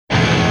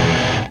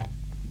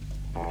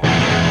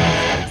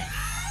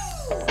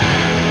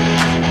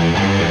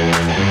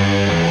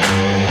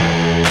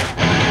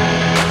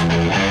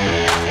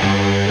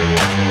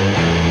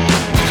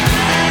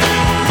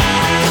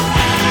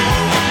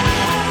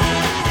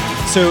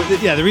So,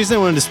 yeah, the reason I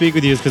wanted to speak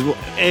with you is because,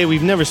 A,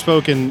 we've never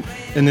spoken,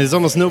 and there's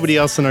almost nobody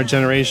else in our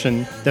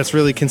generation that's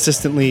really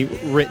consistently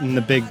written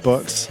the big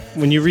books.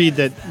 When you read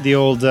that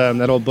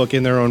old book,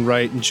 In Their Own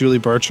Right, and Julie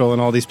Burchill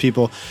and all these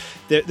people,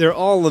 they're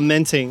all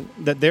lamenting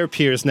that their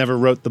peers never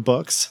wrote the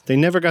books. They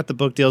never got the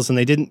book deals, and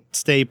they didn't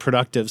stay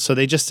productive, so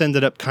they just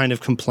ended up kind of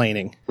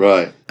complaining.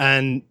 Right.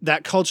 And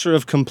that culture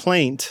of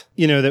complaint,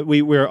 that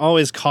we're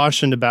always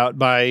cautioned about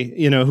by,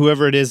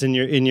 whoever it is in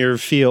your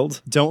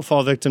field, don't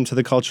fall victim to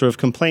the culture of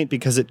complaint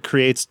because it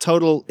creates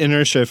total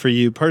inertia for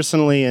you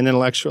personally and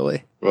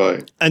intellectually.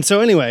 Right. And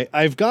so anyway,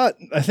 I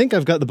think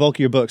I've got the bulk of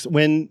your books.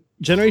 When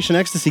Generation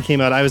Ecstasy came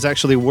out, I was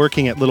actually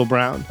working at Little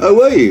Brown. Oh,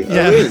 were you?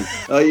 Yeah.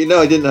 Oh, really?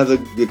 I didn't have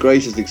the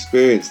greatest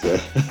experience there.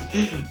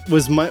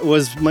 Was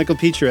Michael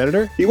Peach your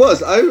editor? He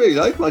was. I really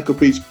like Michael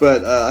Peach,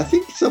 but I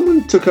think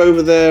someone took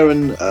over there,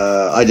 and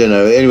I don't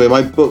know. Anyway,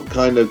 my book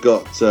kind of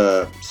got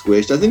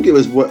squished. I think it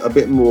was a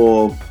bit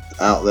more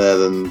out there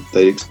than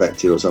they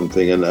expected or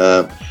something, and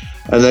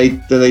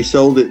they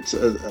sold it,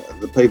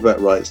 the paperback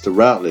rights to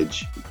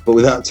Routledge, but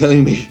without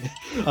telling me.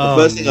 The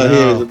first thing I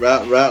hear is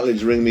that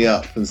Routledge ring me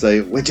up and say,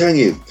 "We're telling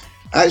you."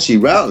 Actually,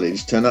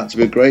 Routledge turned out to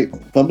be a great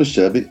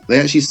publisher. They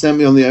actually sent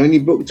me on the only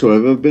book tour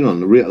I've ever been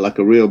on, a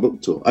real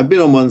book tour. I've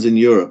been on ones in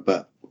Europe,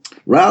 but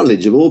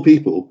Routledge, of all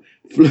people,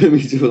 flew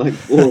me to like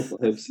 4 or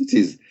 5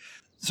 cities.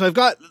 So I've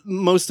got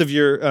most of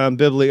your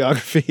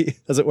bibliography,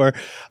 as it were.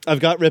 I've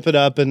got Rip It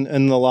Up and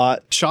the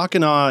lot. Shock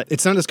and Awe,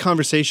 it's not as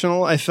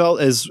conversational, I felt,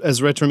 as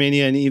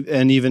Retromania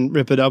and even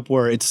Rip It Up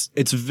were. It's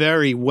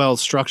very well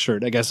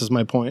structured, I guess is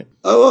my point.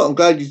 Oh, well, I'm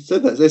glad you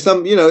said that. There's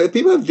some,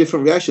 people have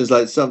different reactions.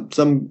 Like some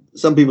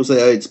people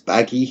say, oh, it's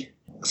baggy.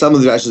 Some of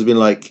the reactions have been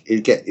like,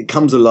 it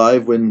comes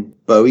alive when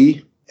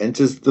Bowie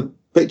enters the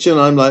picture, and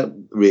I'm like,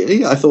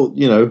 really? I thought,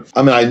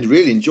 I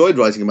really enjoyed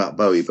writing about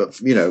Bowie,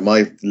 but,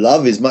 my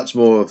love is much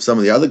more of some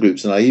of the other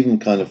groups, and I even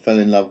kind of fell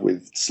in love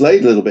with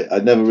Slade a little bit.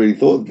 I'd never really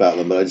thought about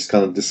them, but I just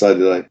kind of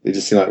decided they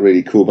just seemed like a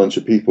really cool bunch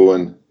of people,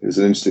 and it was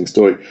an interesting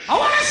story. I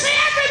want to see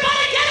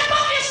everybody get up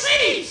on your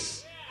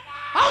seats.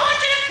 I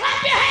want you to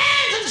clap your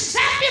hands and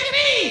stamp your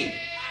feet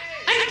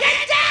and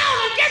get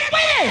down and get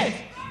with it.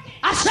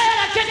 I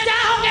said, get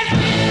down, get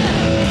with it.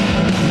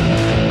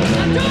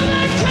 Now do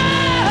the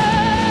job.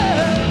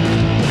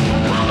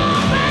 Come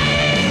on,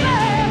 baby.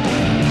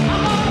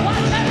 I'm gonna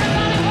watch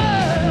everybody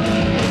work.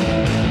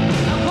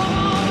 Now come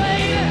on,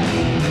 baby.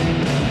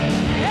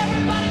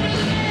 Everybody do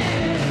the dance.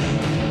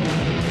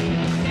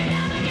 Get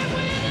down and get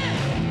with it.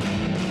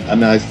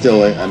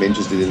 I'm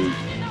interested in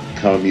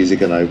current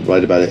music, and I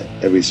write about it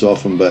every so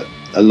often, but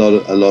a lot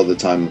of the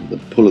time the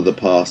pull of the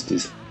past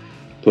is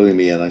pulling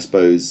me, and I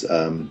suppose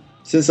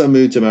since I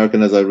moved to America,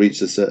 and as I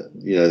reached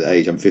the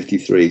age, I'm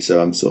 53, so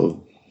I'm sort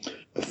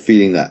of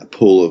feeling that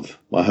pull of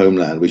my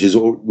homeland, which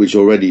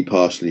already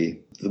partially,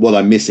 what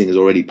I'm missing is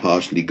already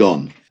partially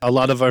gone. A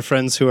lot of our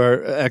friends who are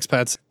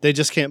expats, they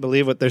just can't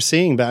believe what they're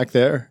seeing back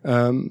there.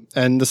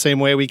 And the same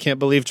way we can't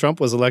believe Trump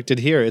was elected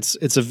here.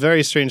 It's a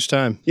very strange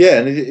time. Yeah,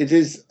 and it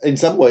is, in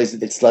some ways,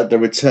 it's like the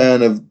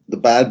return of the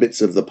bad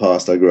bits of the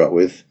past I grew up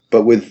with,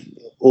 but with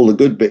all the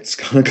good bits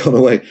kind of gone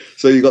away.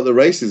 So you've got the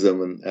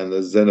racism and the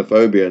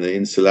xenophobia and the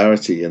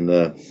insularity and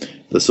the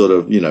sort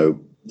of,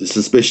 the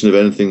suspicion of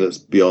anything that's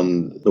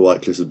beyond the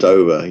White Cliffs of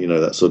Dover,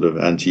 that sort of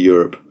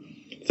anti-Europe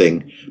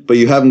thing. But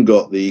you haven't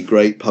got the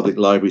great public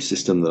library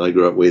system that I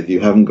grew up with. You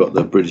haven't got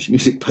the British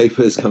music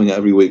papers coming out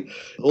every week.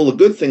 All the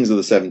good things of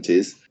the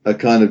 70s have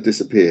kind of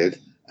disappeared.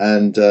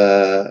 And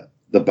the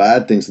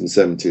bad things in the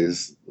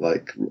 70s,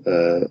 like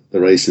the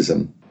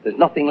racism. There's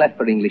nothing left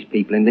for English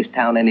people in this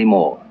town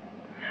anymore.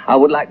 I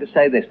would like to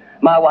say this.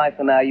 My wife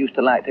and I used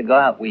to like to go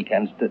out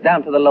weekends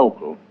down to the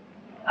local,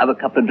 have a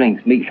couple of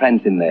drinks, meet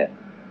friends in there.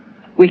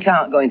 We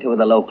can't go into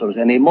the locals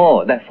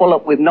anymore. They're full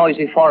up with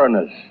noisy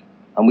foreigners,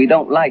 and we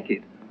don't like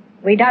it.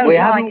 We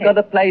haven't got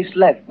a place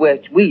left where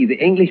we, the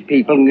English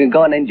people, can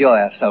go and enjoy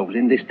ourselves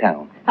in this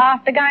town.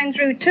 After going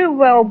through 2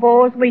 world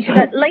wars, we should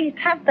at least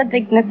have the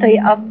dignity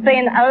of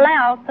being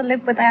allowed to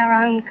live with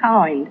our own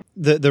kind.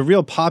 The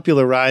real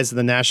popular rise of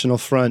the National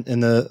Front in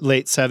the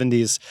late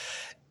 70s,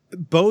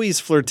 Bowie's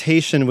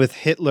flirtation with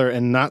Hitler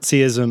and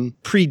Nazism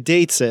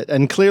predates it.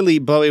 And clearly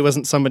Bowie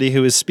wasn't somebody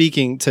who was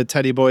speaking to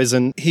Teddy Boys.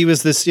 And he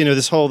was this,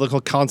 the whole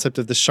concept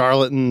of the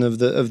charlatan, of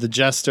the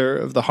jester,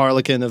 of the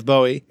harlequin of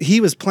Bowie. He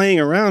was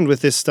playing around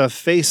with this stuff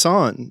face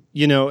on,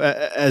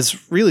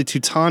 as really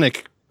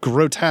Teutonic,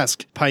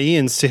 grotesque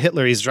paeans to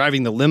Hitler. He's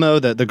driving the limo,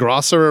 the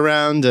Grosser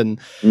around. And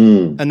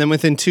then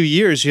within 2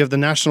 years, you have the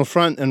National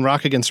Front and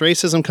Rock Against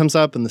Racism comes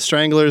up and the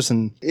Stranglers.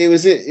 And it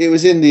was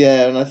in the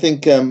air. And I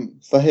think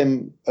for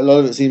him, a lot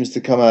of it seems to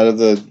come out of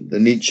the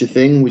Nietzsche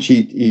thing, which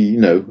he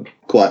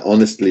quite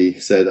honestly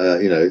said,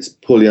 it's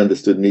poorly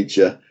understood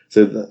Nietzsche.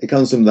 So it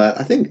comes from that.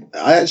 I think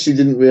I actually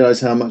didn't realize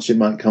how much it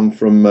might come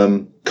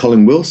from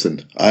Colin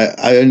Wilson.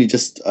 I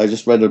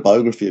just read a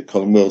biography of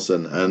Colin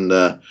Wilson, and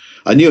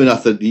I knew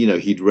enough that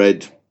he'd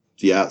read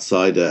The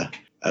Outsider.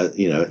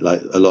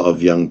 Like a lot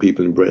of young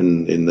people in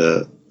Britain in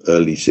the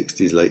early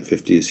 60s, late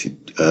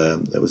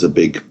 50s, there was a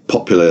big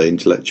popular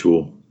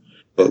intellectual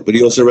But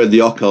he also read the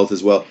occult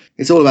as well.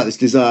 It's all about this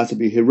desire to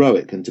be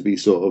heroic and to be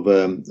sort of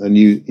a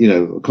new,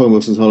 Colin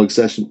Wilson's whole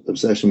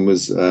obsession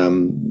was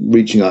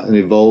reaching an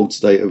evolved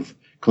state of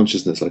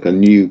consciousness, like a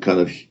new kind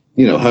of,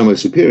 homo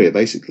superior,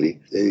 basically.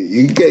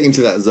 You get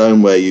into that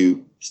zone where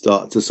you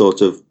start to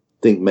sort of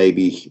think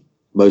maybe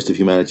most of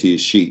humanity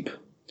is sheep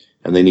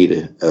and they need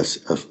a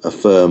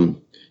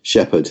firm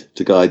shepherd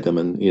to guide them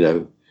and,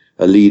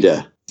 a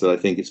leader. So I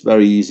think it's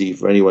very easy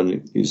for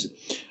anyone who's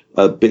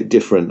a bit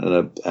different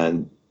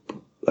and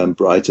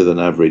brighter than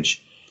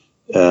average.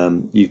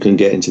 You can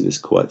get into this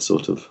quite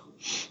sort of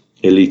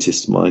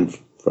elitist mind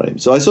frame.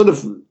 So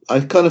I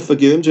kind of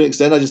forgive him to an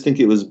extent. I just think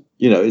it was,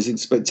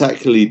 it's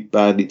spectacularly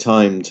badly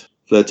timed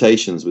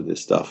flirtations with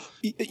this stuff.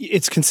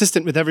 It's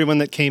consistent with everyone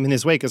that came in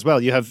his wake as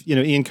well. You have,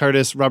 Ian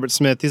Curtis, Robert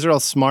Smith. These are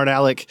all smart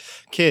aleck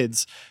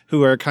kids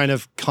who are kind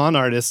of con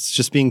artists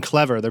just being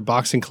clever. They're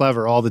boxing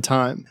clever all the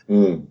time.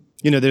 Mm.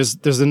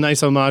 There's a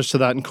nice homage to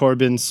that in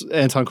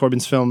Anton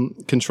Corbin's film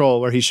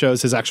Control, where he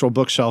shows his actual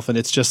bookshelf, and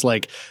it's just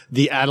like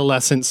the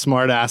adolescent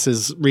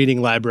smartasses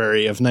reading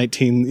library of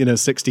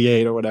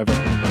 1968 or whatever.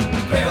 3,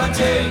 1,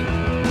 2.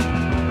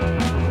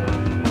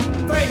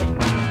 3,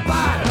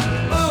 5.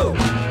 Oh,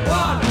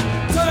 1,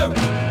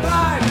 2,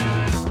 5.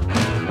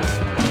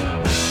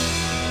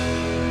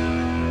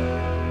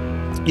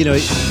 You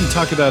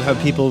talk about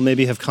how people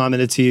maybe have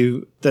commented to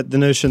you that the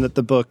notion that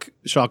the book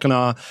Shock and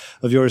Awe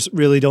of yours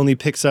really only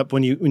picks up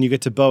when you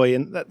get to Bowie,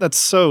 and that's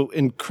so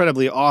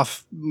incredibly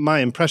off my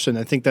impression.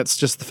 I think that's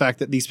just the fact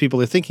that these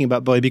people are thinking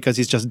about Bowie because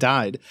he's just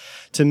died.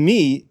 To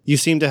me, you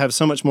seem to have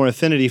so much more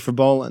affinity for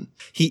Bolan.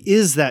 He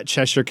is that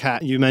Cheshire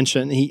Cat you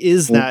mentioned. He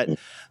is that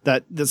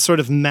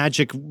sort of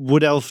magic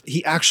wood elf.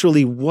 He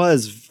actually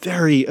was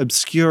very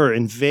obscure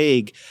and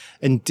vague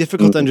and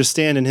difficult to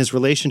understand in his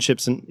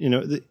relationships. And,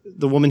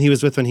 the woman he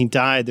was with when he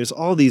died, there's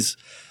all these,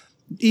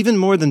 even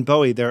more than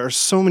Bowie, there are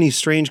so many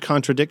strange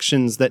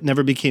contradictions that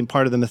never became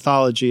part of the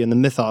mythology and the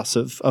mythos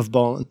of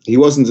Bolan. He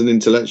wasn't an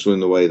intellectual in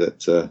the way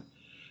that,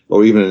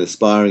 or even an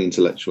aspiring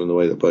intellectual in the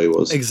way that Bowie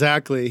was.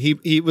 Exactly.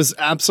 He was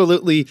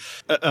absolutely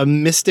a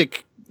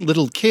mystic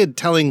little kid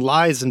telling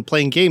lies and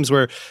playing games,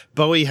 where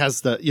Bowie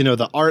has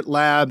the art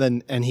lab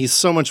and he's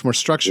so much more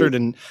structured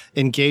and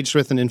engaged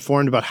with and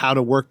informed about how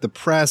to work the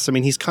press. I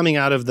mean, he's coming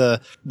out of the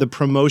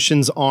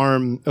promotions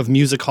arm of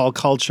music hall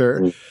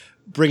culture,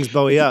 brings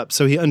Bowie up.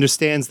 So he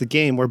understands the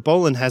game, where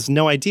Bolan has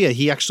no idea.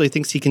 He actually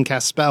thinks he can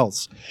cast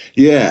spells.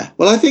 Yeah.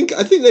 Well, I think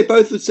they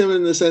both were similar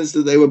in the sense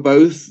that they were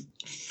both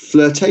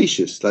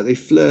flirtatious. Like, they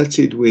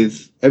flirted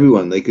with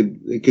everyone. They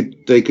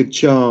could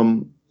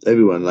charm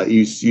everyone. Like,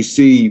 you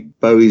see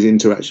Bowie's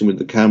interaction with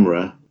the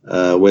camera,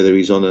 whether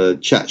he's on a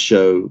chat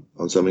show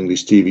on some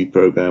English TV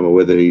program or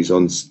whether he's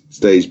on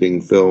stage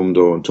being filmed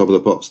or on Top of the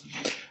Pops,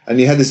 and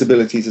he had this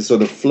ability to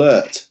sort of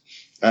flirt.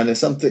 And there's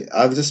something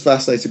I was just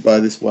fascinated by,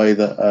 this way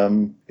that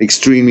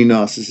extremely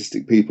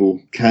narcissistic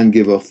people can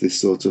give off this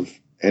sort of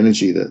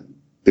energy that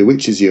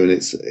bewitches you, and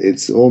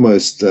it's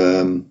almost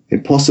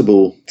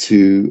impossible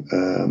to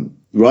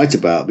write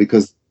about,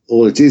 because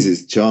all it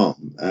is charm,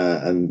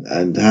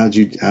 and how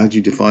do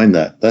you define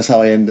that? That's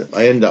how I end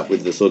up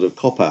with the sort of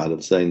cop out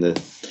of saying they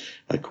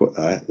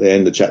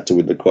end the chapter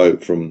with the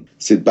quote from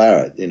Syd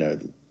Barrett.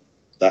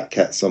 That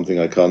cat's something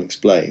I can't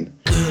explain.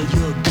 Girl,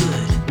 you're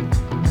good,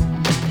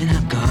 and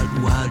I've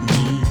got wild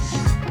needs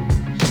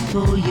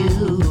for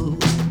you.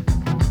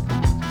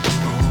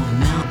 On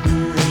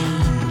mountain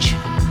range,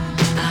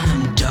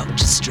 I'm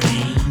Doctor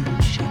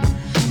Strange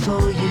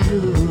for you.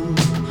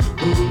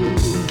 Ooh,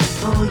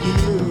 for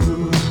you.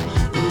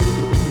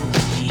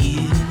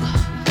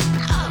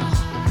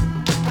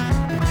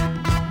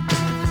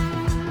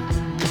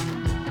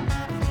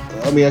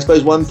 I mean, I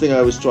suppose one thing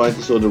I was trying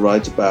to sort of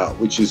write about,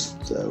 which is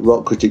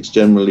rock critics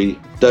generally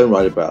don't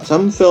write about.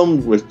 Some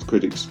film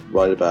critics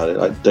write about it,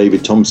 like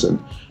David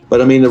Thompson.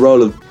 But I mean, the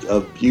role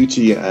of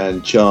beauty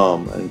and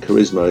charm and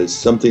charisma is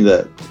something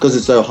that, because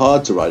it's so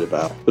hard to write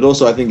about, but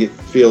also I think it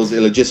feels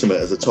illegitimate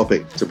as a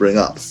topic to bring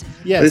up.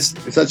 Yes.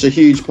 It's such a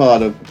huge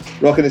part of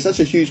rock, and it's such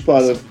a huge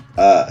part of,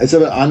 it's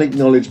an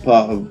unacknowledged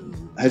part of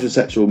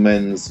heterosexual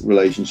men's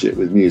relationship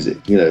with music.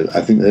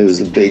 I think there was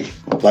a big,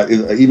 like,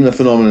 even a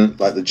phenomenon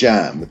like the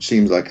Jam, which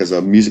seems like as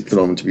a music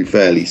phenomenon to be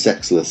fairly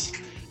sexless,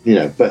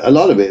 but a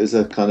lot of it is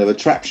a kind of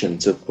attraction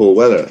to Paul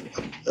Weller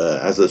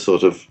as a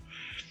sort of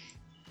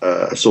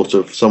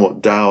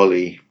somewhat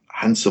dourly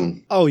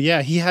handsome. Oh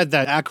yeah, he had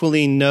that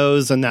aquiline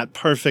nose and that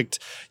perfect,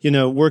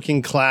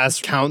 working class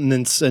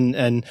countenance,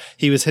 and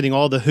he was hitting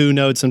all the Who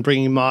notes and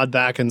bringing mod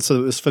back, and so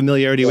it was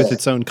familiarity with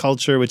its own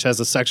culture, which has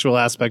a sexual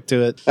aspect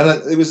to it. And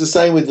it was the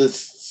same with the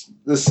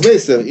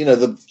Smiths.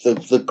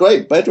 The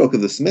great bedrock of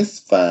the Smiths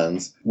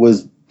fans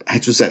was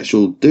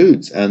heterosexual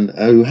dudes, and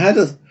who had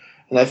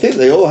and I think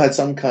they all had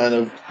some kind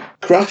of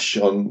crush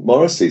on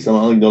Morrissey, some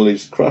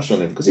unacknowledged crush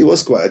on him, because he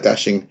was quite a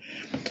dashing,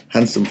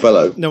 handsome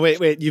fellow. No,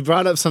 wait. You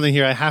brought up something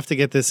here. I have to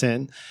get this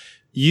in.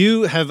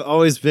 You have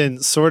always been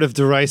sort of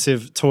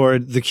derisive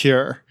toward The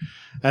Cure.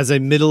 as a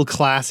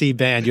middle-classy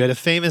band. You had a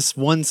famous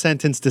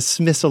one-sentence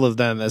dismissal of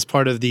them as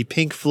part of the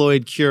Pink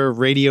Floyd Cure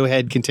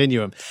Radiohead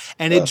continuum.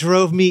 And it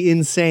drove me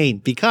insane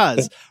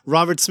because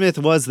Robert Smith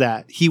was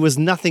that. He was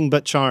nothing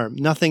but charm,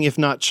 nothing if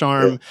not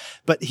charm.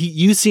 But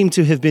you seem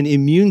to have been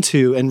immune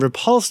to and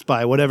repulsed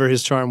by whatever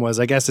his charm was,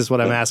 I guess is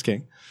what I'm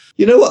asking.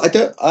 You know what? I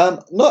don't.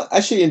 Not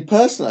actually in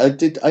person.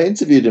 I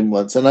interviewed him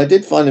once, and I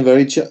did find him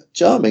very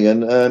charming.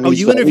 And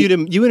you interviewed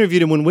him. You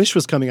interviewed him when Wish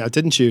was coming out,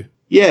 didn't you?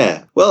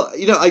 Yeah. Well,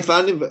 I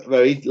found him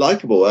very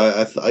likable.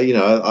 I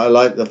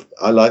like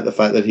the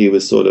fact that he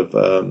was sort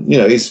of,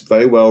 he's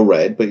very well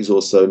read, but he's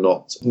also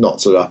not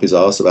sort of up his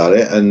arse about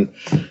it. And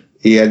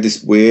he had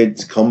this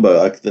weird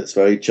combo that's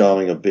very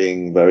charming of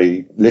being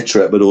very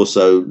literate, but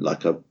also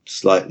like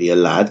slightly a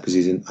lad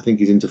because I think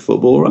he's into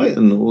football, right,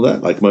 and all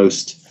that. Like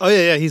most. Oh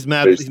yeah, he's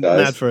mad. He's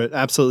mad for it.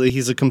 Absolutely,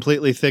 he's a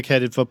completely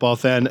thick-headed football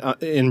fan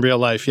in real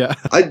life. Yeah.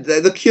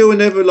 The Cure were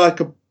never like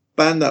a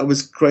band that I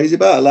was crazy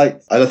about.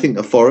 I think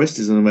The Forest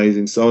is an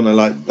amazing song. I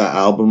like that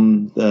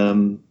album,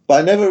 but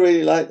I never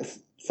really liked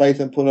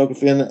Faith and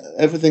Pornography, and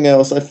everything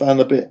else I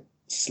found a bit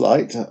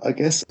slight, I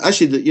guess.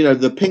 Actually,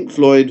 the Pink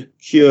Floyd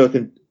Cure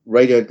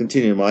Radio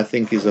continuum, I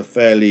think, is a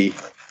fairly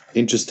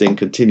interesting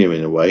continuum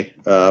in a way.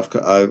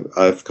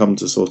 I've come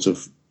to sort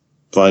of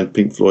find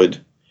Pink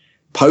Floyd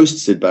post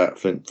Sid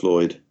Barrett, Pink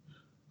Floyd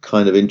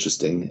kind of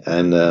interesting,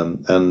 and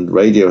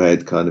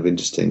Radiohead kind of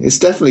interesting. It's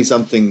definitely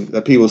something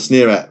that people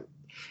sneer at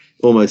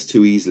almost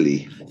too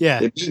easily.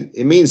 Yeah,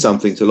 it means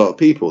something to a lot of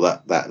people.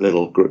 That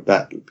little group,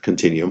 that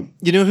continuum.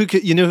 You know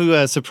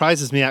who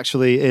surprises me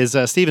actually is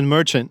Stephen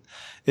Merchant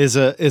is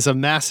a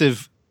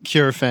massive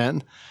Cure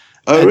fan.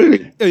 Oh,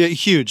 really? Yeah,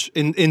 huge,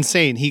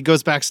 insane. He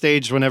goes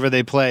backstage whenever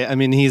they play. I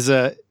mean, he's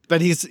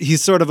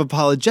sort of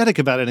apologetic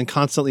about it and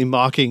constantly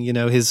mocking,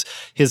 his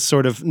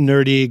sort of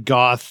nerdy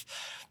goth,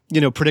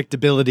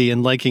 predictability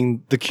and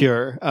liking the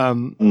Cure.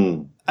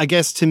 I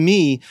guess to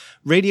me,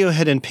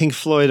 Radiohead and Pink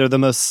Floyd are the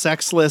most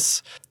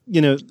sexless,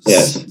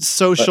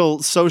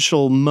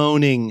 social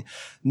moaning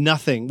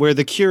nothing, where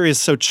the Cure is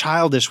so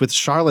childish with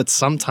Charlotte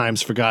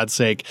sometimes, for God's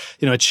sake,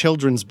 a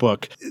children's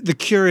book. The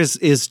Cure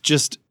is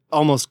just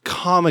almost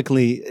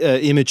comically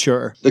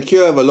immature. The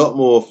Cure have a lot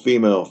more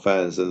female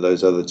fans than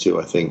those other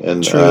two, I think.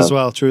 And True as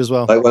well.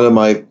 Like one of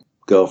my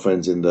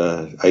girlfriends in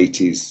the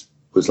 80s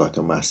was like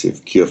a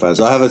massive Cure fan.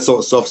 So I have a sort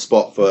of soft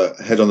spot for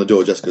Head on the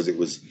Door just because it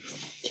was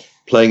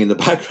playing in the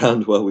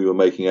background while we were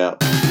making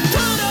out.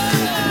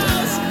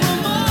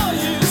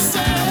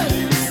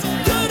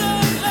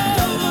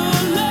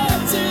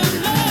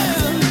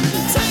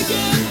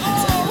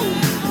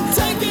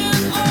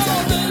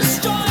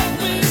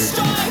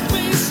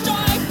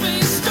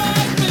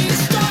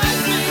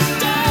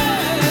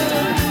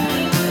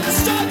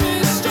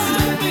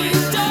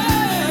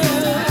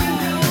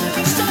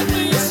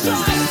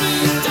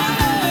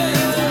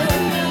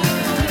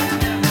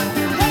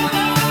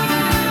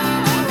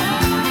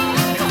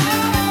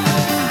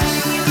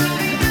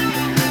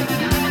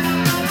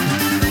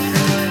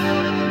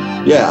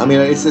 Yeah, I mean,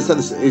 it's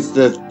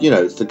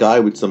the guy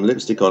with some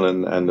lipstick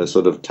on and the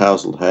sort of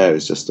tousled hair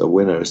is just a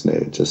winner, isn't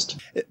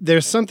it?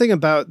 There's something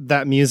about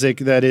that music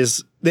that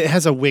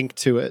has a wink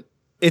to it.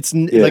 It's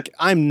like,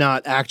 I'm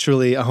not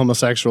actually a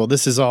homosexual.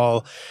 This is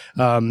all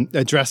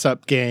a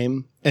dress-up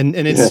game, and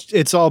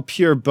it's all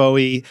pure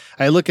Bowie.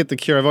 I look at the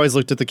Cure. I've always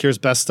looked at the Cure's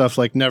best stuff,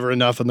 like Never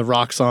Enough and the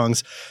rock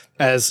songs,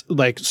 as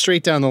like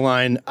straight down the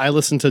line. I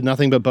listened to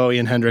nothing but Bowie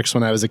and Hendrix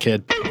when I was a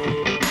kid.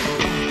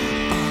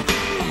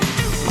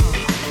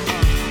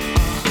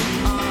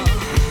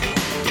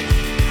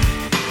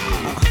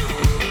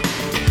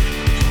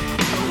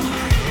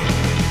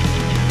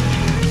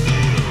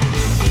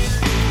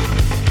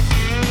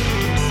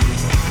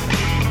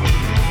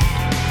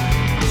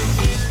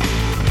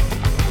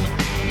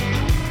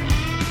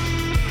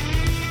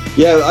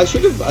 Yeah, I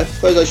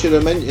suppose I should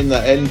have mentioned in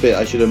that end bit.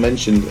 I should have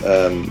mentioned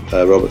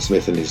Robert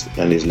Smith and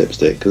his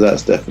lipstick, because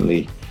that's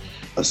definitely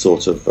a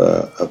sort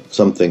of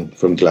something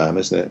from glam,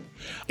 isn't it?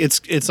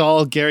 It's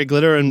all Gary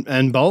Glitter and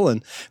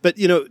Bolin. But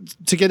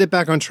to get it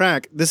back on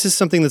track, this is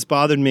something that's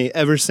bothered me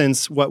ever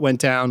since what went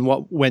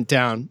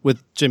down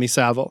with Jimmy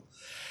Savile.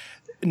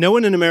 No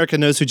one in America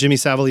knows who Jimmy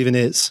Savile even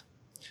is.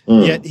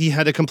 Yet he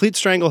had a complete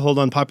stranglehold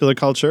on popular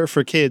culture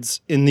for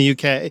kids in the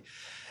UK.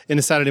 In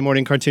a Saturday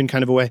morning cartoon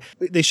kind of a way.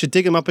 They should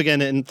dig him up again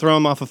and throw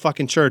him off a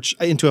fucking church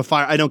into a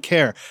fire. I don't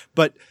care.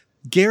 But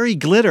Gary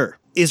Glitter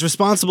is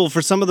responsible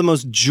for some of the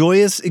most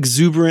joyous,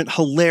 exuberant,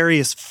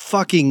 hilarious,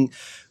 fucking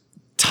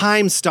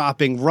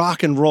time-stopping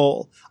rock and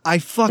roll. I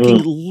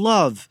fucking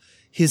love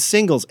his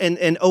singles.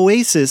 And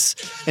Oasis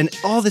and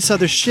all this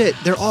other shit,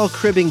 they're all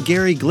cribbing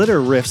Gary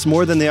Glitter riffs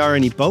more than they are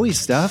any Bowie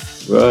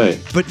stuff.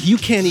 Right. But you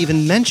can't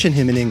even mention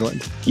him in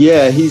England.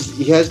 Yeah, he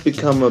has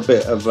become a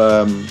bit of...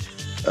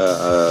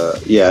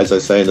 as I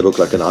say in the book,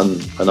 like an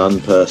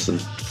unperson.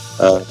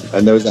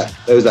 And there was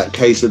that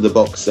case of the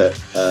box set.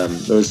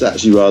 There was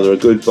actually rather a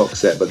good box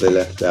set, but they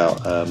left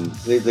out.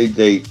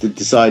 They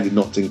decided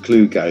not to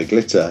include Gary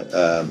Glitter.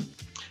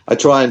 I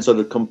try and sort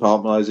of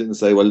compartmentalize it and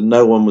say, well,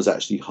 no one was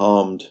actually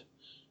harmed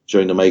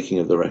during the making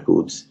of the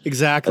records.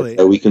 Exactly.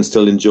 So we can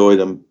still enjoy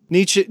them.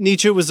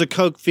 Nietzsche was a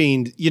coke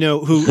fiend,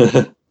 who,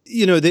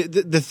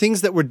 the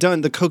things that were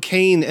done, the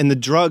cocaine and the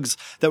drugs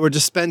that were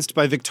dispensed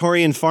by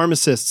Victorian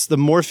pharmacists, the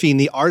morphine,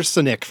 the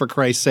arsenic, for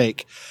Christ's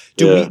sake.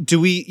 Do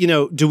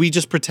we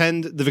just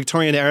pretend the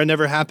Victorian era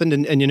never happened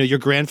and your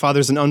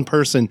grandfather's an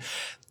unperson?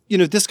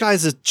 This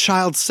guy's a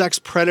child sex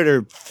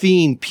predator,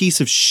 fiend,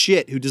 piece of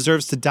shit who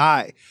deserves to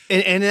die.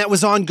 And that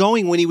was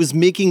ongoing when he was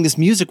making this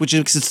music, which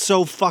is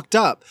so fucked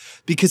up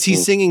because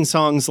he's singing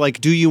songs like,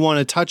 "Do You Want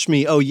to Touch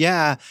Me? Oh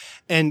yeah."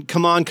 And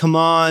 "Come On, Come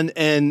On."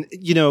 And,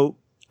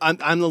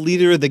 I'm the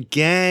leader of the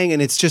gang.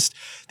 And it's just,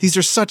 these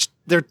are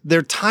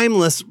they're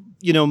timeless,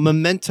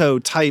 memento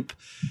type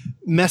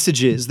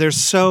messages. They're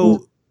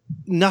so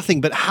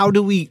nothing, but how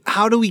do we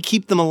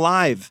keep them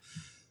alive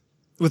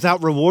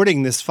without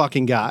rewarding this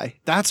fucking guy?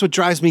 That's what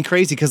drives me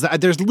crazy, because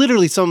there's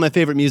literally some of my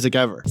favorite music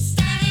ever.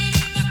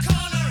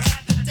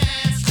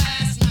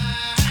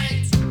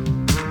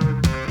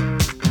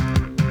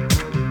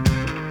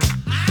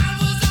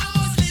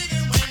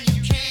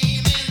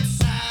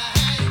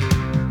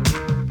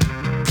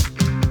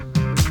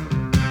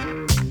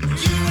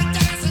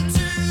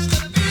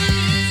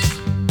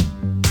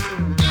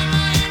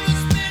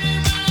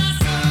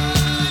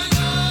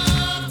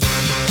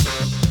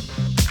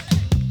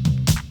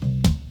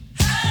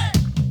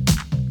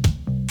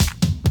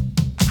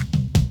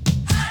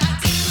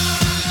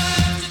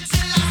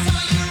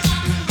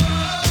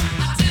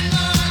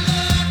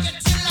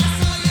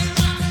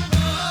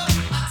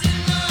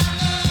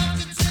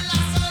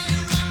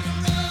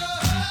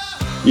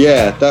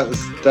 Yeah,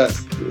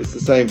 it's the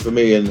same for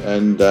me, and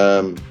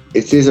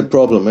it is a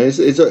problem.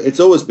 It's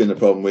always been a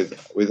problem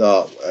with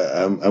art,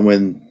 and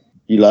when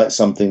you like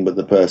something but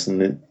the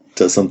person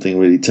does something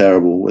really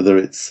terrible, whether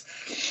it's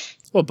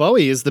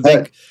Bowie is the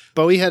big.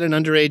 Bowie had an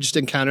underage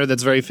encounter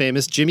that's very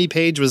famous. Jimmy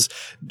Page was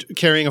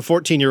carrying a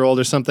 14-year-old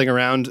or something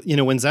around,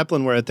 when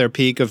Zeppelin were at their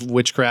peak of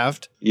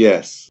witchcraft.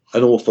 Yes,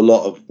 an awful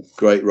lot of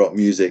great rock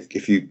music.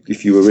 If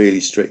you were really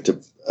strict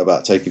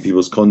about taking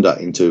people's conduct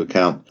into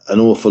account,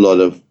 an awful lot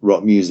of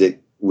rock music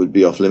would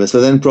be off limits.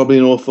 But then probably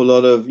an awful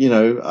lot of, Frank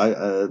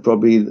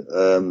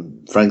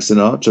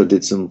Sinatra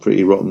did some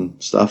pretty rotten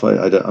stuff.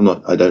 I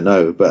don't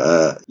know,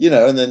 but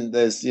and then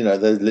there's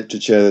there's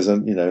literature.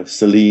 There's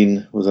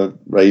Celine was a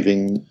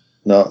raving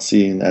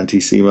Nazi and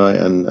anti-Semite,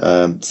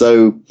 and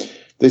so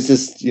there's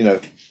just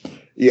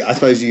I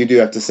suppose you do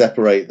have to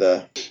separate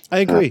the. I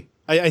agree.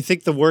 I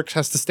think the work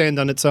has to stand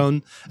on its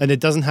own, and it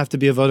doesn't have to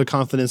be a vote of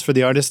confidence for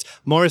the artist.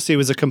 Morrissey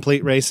was a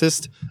complete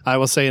racist, I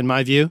will say, in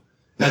my view.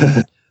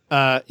 And,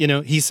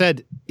 he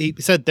said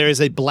there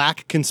is a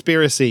black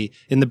conspiracy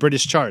in the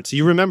British charts.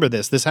 You remember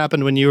this? This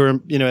happened when you were,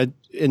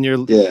 in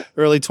your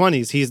early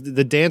 20s. He's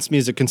the dance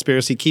music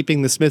conspiracy,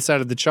 keeping the Smiths out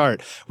of the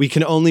chart. We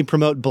can only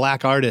promote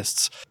black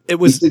artists. It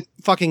was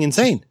fucking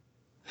insane.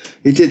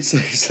 He did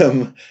say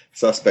some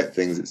suspect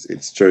things.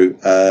 It's true.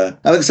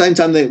 At the same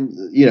time,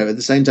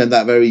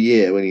 that very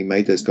year when he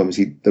made those comments,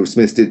 the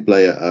Smiths did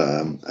play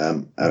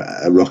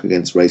a rock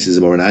against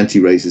racism or an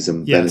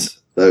anti-racism. Yes.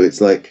 So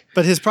it's like.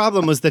 But his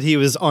problem was that he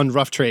was on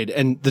Rough Trade,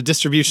 and the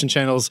distribution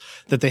channels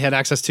that they had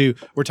access to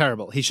were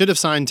terrible. He should have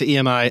signed to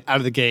EMI out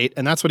of the gate,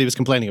 and that's what he was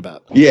complaining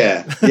about.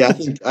 Yeah.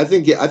 I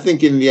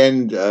think in the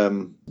end,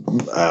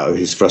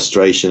 his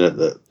frustration at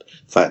the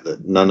fact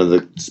that none of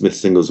the Smith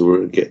singles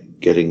were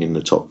getting in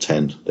the top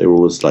 10. They were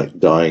always like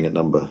dying at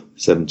number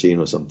 17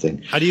 or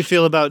something. How do you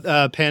feel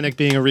about Panic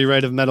being a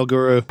rewrite of Metal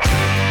Guru?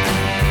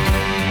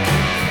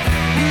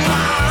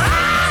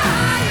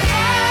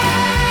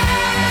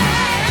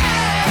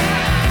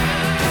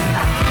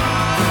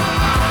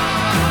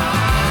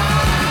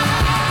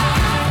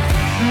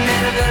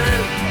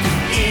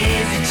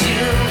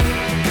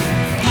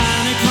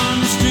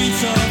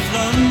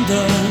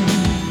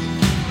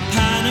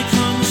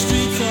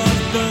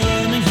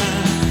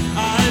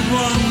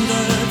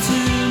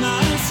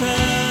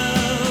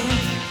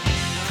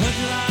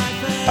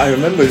 I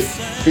remember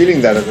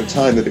feeling that at the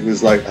time, that it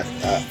was like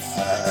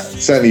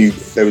certainly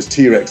there was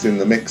T-Rex in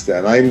the mix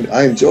there, and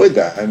I enjoyed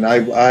that, and I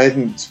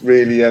hadn't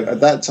really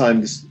at that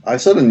time. I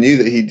sort of knew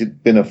that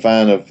he'd been a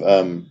fan of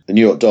the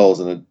New York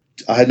Dolls, and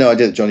I had no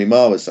idea that Johnny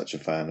Marr was such a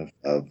fan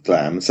of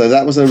glam. So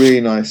that was a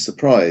really nice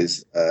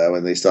surprise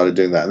when they started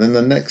doing that. And then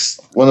the next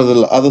one of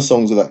the other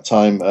songs of that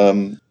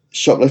time,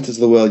 Shoplifters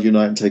of the World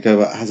Unite and Take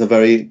Over, has a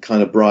very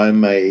kind of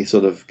Brian May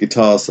sort of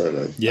guitar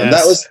solo. Yes. And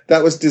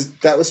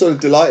that was sort of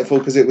delightful,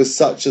 because it was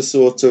such a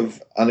sort of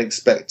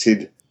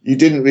unexpected. You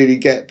didn't really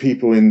get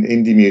people in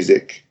indie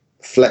music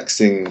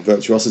flexing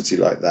virtuosity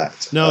like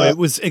that. No, it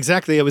was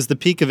the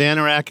peak of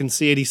Anorak and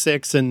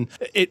C86, and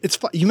it's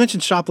you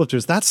mentioned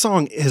Shoplifters. That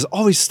song has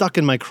always stuck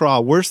in my craw,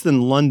 worse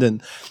than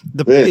London.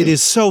 Really? It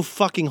is so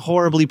fucking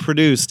horribly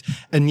produced,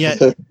 and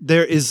yet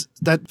there is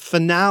that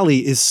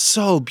finale is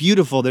so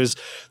beautiful. There's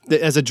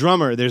as a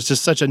drummer, there's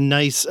just such a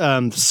nice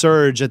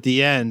surge at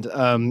the end.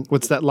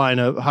 What's that line?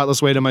 A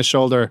heartless weight on my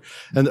shoulder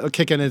and a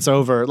kick and it's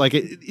over. Like,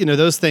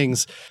 those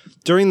things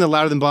during the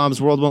Louder Than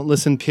Bombs, World Won't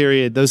Listen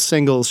period, those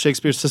singles,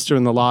 Shakespeare's Sister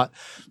and the lot,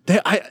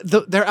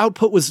 their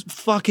output was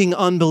fucking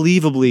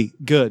unbelievably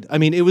good. I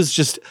mean, it was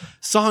just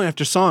song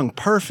after song,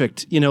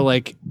 perfect.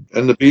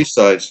 And the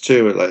B-sides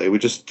too. Like they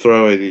would just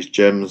throw away these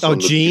gems. Oh,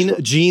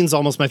 Gene's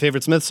almost my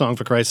favorite Smith song,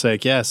 for Christ's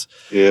sake. Yes.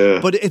 Yeah.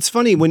 But it's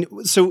funny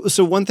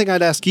so one thing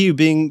I'd ask you,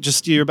 being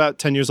just you're about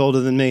 10 years older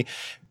than me,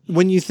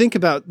 when you think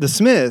about the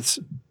Smiths,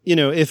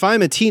 if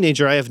I'm a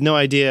teenager, I have no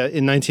idea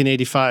in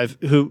 1985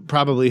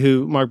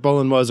 who Mark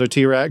Bolan was or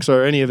T-Rex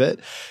or any of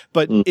it.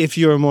 But if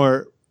you're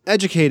more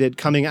educated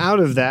coming out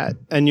of that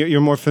and you're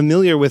more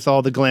familiar with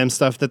all the glam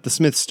stuff that the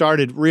Smiths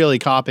started really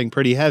copying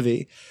pretty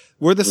heavy,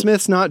 were the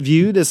Smiths not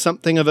viewed as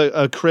something of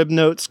a Crib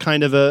Notes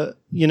kind of a,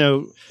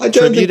 I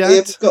don't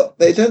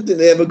think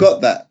they ever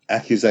got that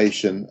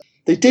accusation.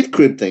 They did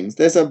crib things.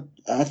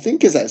 I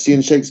think it's actually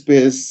in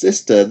Shakespeare's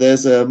Sister,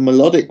 there's a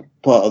melodic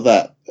part of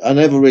that. I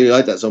never really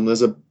liked that song.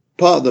 There's a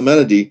part of the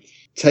melody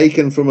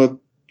taken from a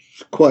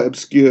quite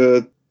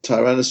obscure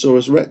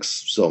Tyrannosaurus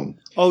Rex song.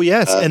 Oh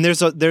yes, and there's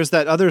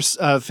that other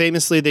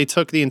famously they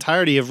took the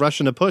entirety of Rush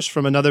and a Push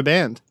from another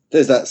band.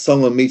 There's that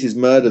song on Meat Is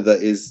Murder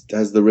that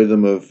has the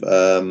rhythm of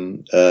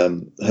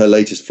Her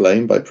Latest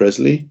Flame by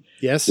Presley.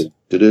 Yes.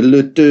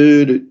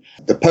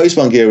 The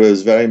post-punk era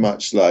was very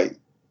much like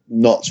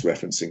not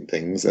referencing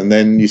things, and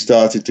then you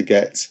started to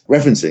get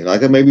referencing.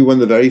 Like maybe one of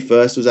the very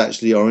first was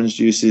actually Orange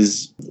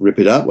Juice's Rip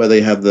It Up, where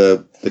they have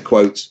the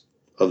quote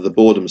of the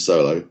Boredom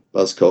solo,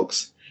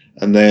 Buzzcocks.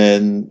 And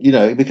then,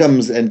 it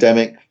becomes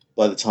endemic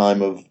by the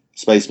time of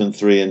Spaceman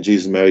 3 and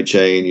Jesus and Mary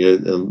Chain.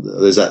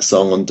 There's that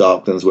song on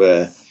Darklands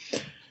where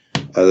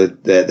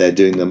they're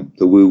doing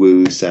the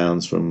woo-woo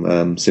sounds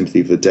from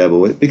Sympathy for the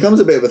Devil. It becomes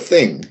a bit of a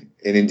thing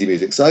in indie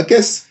music. So I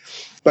guess,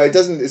 but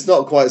it's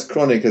not quite as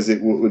chronic as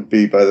it would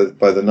be by the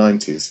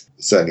 90s,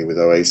 certainly with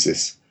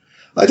Oasis.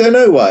 I don't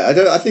know why.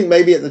 I think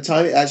maybe at the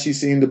time it actually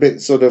seemed a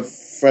bit sort of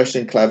fresh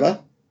and clever.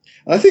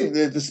 And I think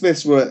the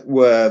Smiths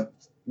were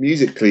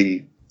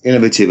musically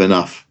innovative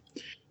enough,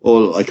 or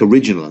like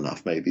original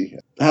enough, maybe.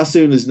 How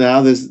Soon Is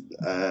Now? There's,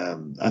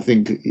 I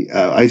think,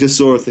 I just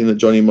saw a thing that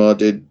Johnny Marr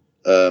did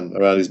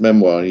around his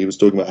memoir, and he was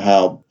talking about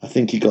how I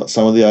think he got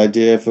some of the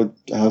idea for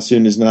How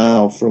Soon Is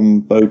Now from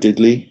Bo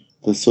Diddley,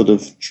 the sort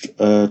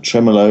of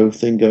tremolo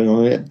thing going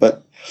on in it.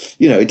 But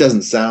it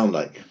doesn't sound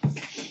like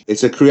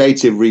it's a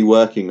creative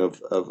reworking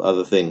of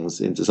other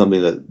things into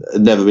something that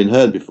had never been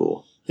heard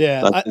before.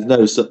 Yeah, like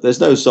there's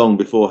no song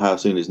before How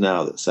Soon Is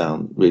Now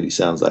that really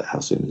sounds like How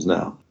Soon Is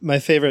Now. My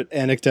favorite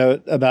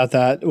anecdote about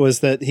that was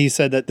that he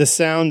said that the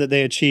sound that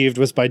they achieved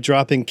was by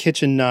dropping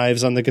kitchen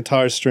knives on the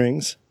guitar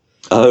strings.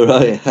 Oh,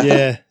 right.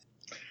 Yeah.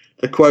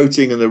 The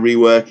quoting and the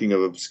reworking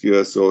of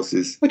obscure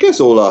sources. I guess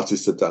all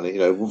artists have done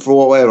it,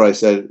 for whatever I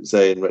say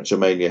in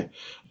Retromania.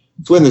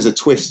 It's when there's a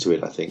twist to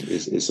it, I think,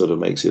 it sort of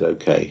makes it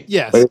okay.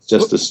 Yes. But it's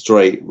just a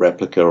straight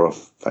replica or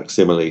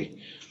facsimile.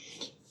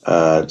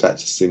 That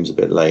just seems a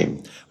bit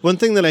lame. One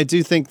thing that I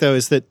do think, though,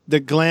 is that the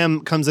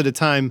glam comes at a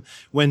time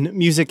when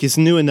music is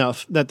new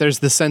enough that there's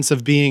the sense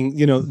of being,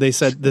 they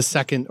said the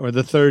second or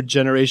the third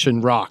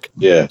generation rock.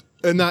 Yeah.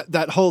 And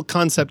that whole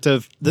concept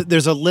of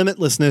there's a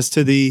limitlessness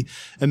to the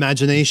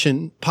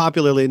imagination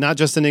popularly, not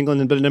just in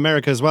England, but in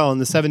America as well in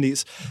the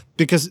 70s,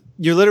 because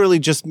you're literally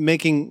just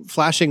making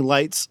flashing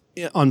lights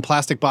on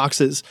plastic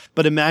boxes,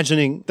 but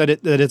imagining that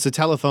it's a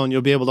telephone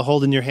you'll be able to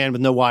hold in your hand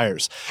with no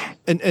wires.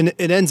 And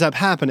it ends up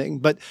happening.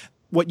 But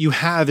what you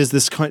have is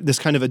this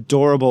kind of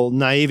adorable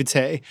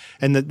naivete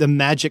and the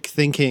magic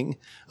thinking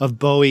of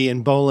Bowie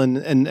and Bolan.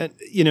 And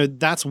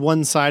that's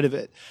one side of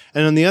it.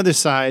 And on the other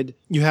side,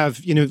 you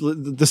have,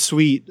 the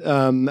Sweet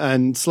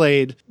and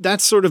Slade.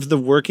 That's sort of the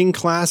working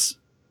class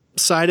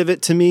side of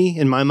it to me,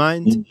 in my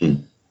mind.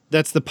 Mm-hmm.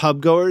 That's the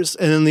pub goers.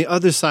 And on the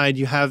other side,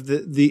 you have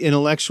the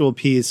intellectual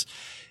piece.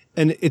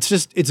 And it's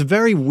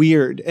very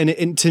weird.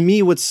 And to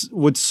me, what's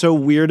so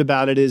weird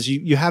about it is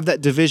you have that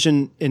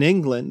division in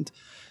England.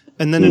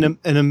 And then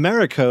in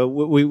America,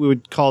 we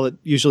would call it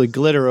usually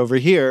glitter over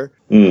here.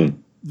 Mm.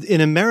 In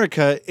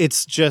America,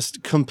 it's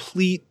just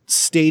complete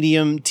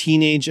stadium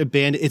teenage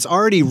abandon. It's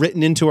already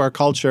written into our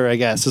culture, I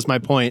guess, is my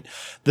point.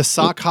 The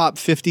sock hop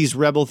 50s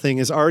rebel thing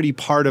is already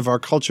part of our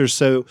culture.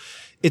 So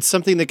it's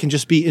something that can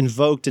just be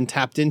invoked and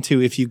tapped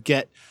into if you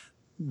get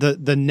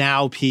the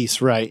now piece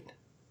right.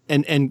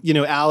 And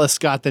Alice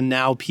got the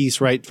now piece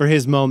right for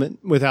his moment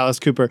with Alice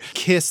Cooper.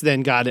 Kiss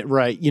then got it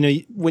right.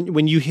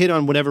 When you hit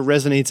on whatever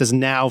resonates as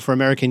now for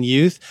American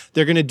youth,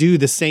 they're going to do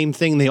the same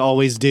thing they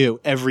always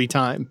do every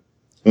time.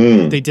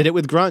 Mm. They did it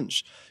with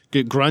grunge.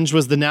 Grunge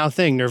was the now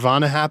thing.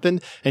 Nirvana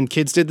happened, and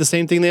kids did the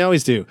same thing they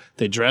always do.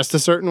 They dressed a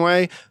certain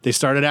way. They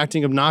started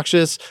acting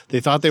obnoxious.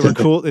 They thought they were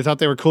cool. They thought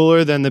they were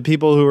cooler than the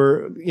people who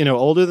were,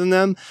 older than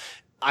them.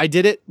 I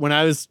did it when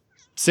I was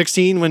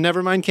 16 when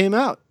Nevermind came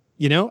out.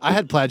 I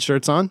had plaid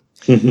shirts on.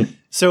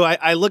 So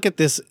I look at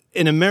this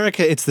in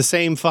America, it's the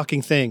same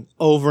fucking thing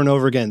over and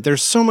over again.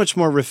 There's so much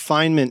more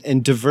refinement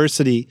and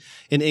diversity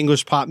in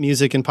English pop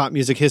music and pop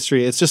music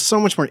history. It's just so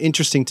much more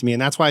interesting to me,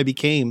 and that's why I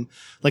became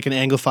like an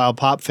Anglophile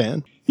pop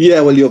fan.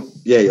 Yeah, well, you're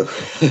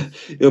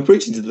you're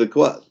preaching to the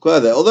choir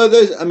there. Although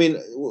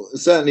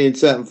certainly in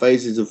certain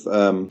phases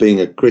of being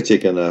a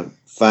critic and a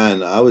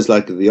fan, I was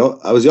the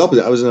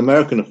opposite. I was an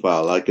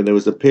Americanophile. Like, and there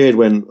was a period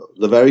when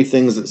the very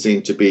things that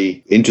seemed to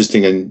be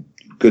interesting and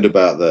good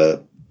about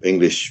the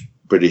English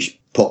British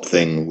pop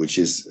thing, which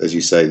is, as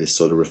you say, this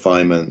sort of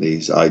refinement,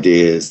 these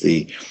ideas,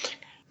 the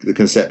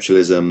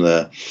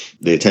conceptualism,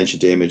 the attention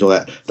to image, all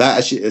that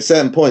actually at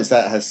certain points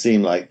that has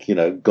seemed like,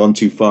 gone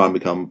too far and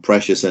become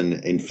precious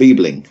and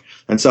enfeebling.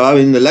 And so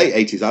in the late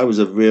 80s, I was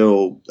a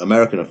real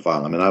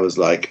Americanophile. I mean, I was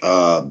like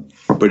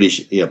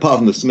British, apart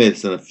from the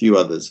Smiths and a few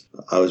others,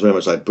 I was very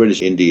much like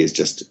British indie is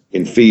just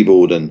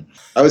enfeebled. And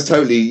I was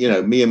totally,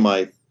 me and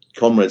my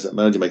comrades at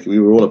Melody Maker, we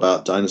were all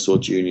about Dinosaur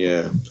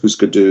Jr.,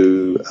 Husker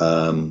Du,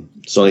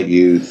 Sonic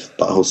Youth,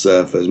 Butthole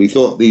Surfers. We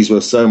thought these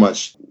were so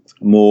much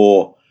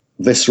more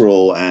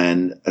visceral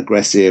and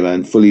aggressive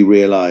and fully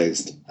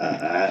realized.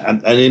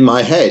 And in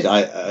my head,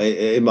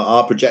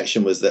 our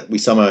projection was that we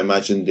somehow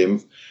imagined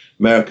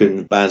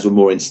American bands were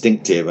more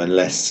instinctive and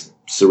less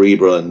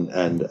cerebral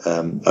and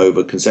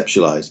over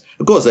conceptualized.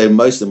 Of course,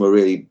 most of them were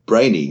really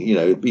brainy.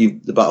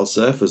 The Butthole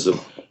Surfers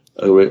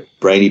are a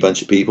brainy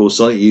bunch of people.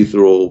 Sonic Youth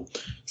are all.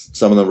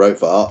 Some of them wrote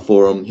for Art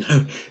Forum,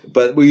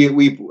 but we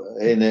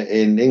in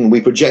England, we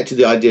projected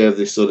the idea of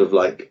this sort of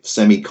like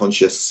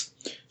semi-conscious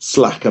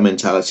slacker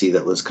mentality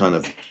that was kind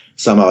of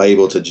somehow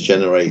able to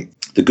generate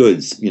the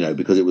goods,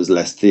 because it was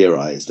less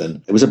theorized,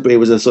 and it was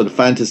a sort of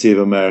fantasy of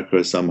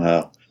America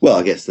somehow. Well,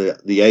 I guess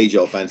the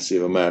age-old fantasy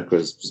of America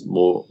is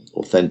more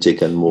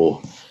authentic and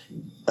more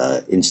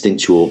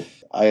instinctual.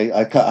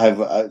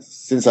 I've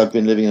since I've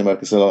been living in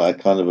America so long, I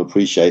kind of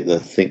appreciate the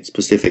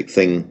specific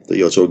thing that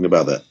you're talking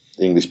about that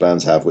English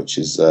bands have, which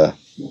is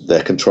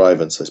their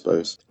contrivance, I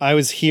suppose. I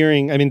was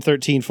hearing,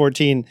 13,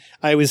 14,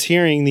 I was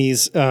hearing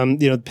these,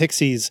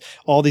 Pixies,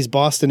 all these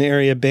Boston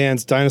area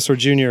bands, Dinosaur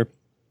Jr.,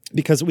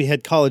 because we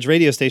had college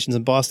radio stations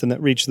in Boston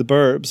that reached the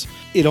burbs.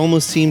 It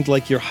almost seemed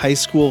like your high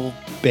school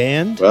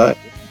band. Right.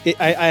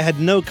 I had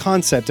no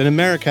concept, and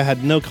America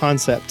had no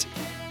concept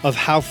of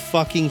how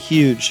fucking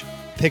huge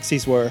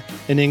Pixies were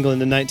in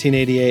England in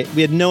 1988.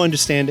 We had no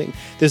understanding.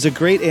 There's a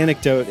great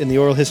anecdote in the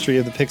oral history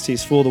of the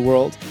Pixies, Fool the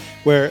World,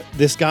 where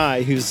this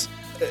guy who's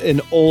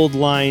an old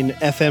line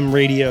FM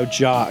radio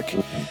jock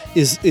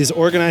is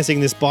organizing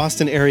this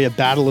Boston area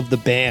battle of the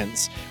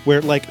bands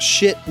where like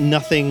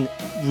nothing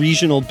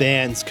regional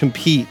bands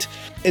compete.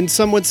 And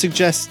someone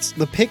suggests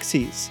the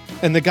Pixies.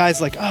 And the guy's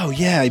like, oh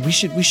yeah, we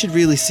should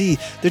really see.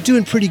 They're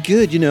doing pretty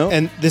good,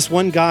 And this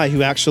one guy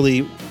who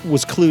actually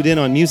was clued in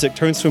on music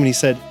turns to him and he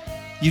said,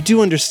 you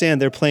do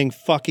understand they're playing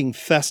fucking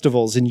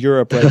festivals in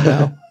Europe right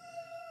now.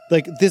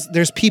 Like this,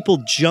 there's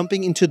people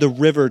jumping into the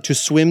river to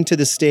swim to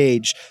the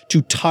stage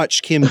to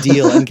touch Kim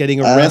Deal and getting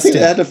arrested. I think they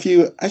had a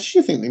few.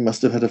 Actually, I think they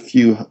must have had a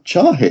few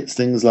chart hits.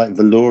 Things like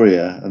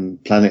Valoria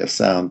and Planet of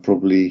Sound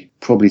probably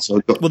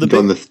sort of got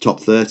in the top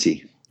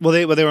 30. Well,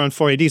 they were on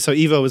 4AD, so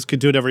Evo could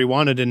do whatever he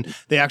wanted, and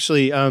they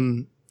actually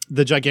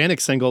the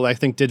Gigantic single I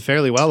think did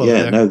fairly well over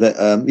there. No,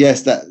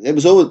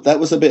 that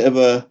was a bit of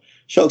a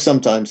shock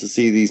sometimes to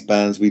see these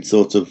bands we'd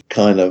sort of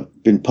kind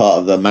of been part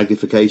of the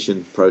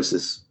magnification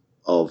process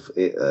of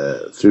it,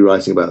 through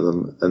writing about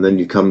them, and then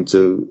you come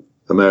to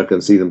America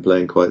and see them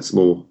playing quite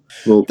small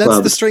clubs.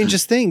 That's the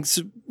strangest thing.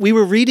 So we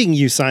were reading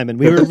you, Simon.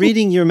 We were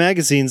reading your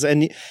magazines,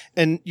 and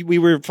we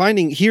were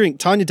hearing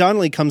Tanya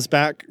Donnelly comes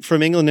back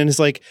from England and is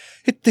like,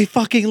 they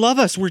fucking love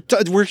us.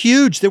 We're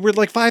huge. There were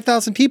like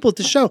 5,000 people at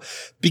the show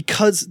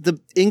because the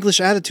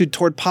English attitude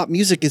toward pop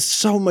music is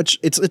so much.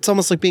 It's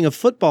almost like being a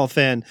football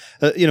fan,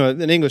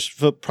 an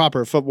English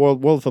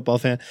world football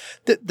fan.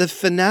 The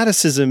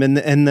fanaticism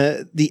and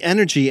the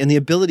energy and the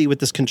ability with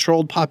this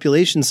controlled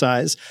population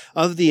size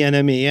of the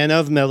NME and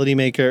of Melody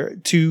Maker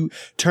to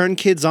turn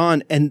kids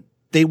on, and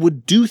they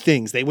would do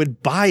things. They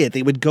would buy it.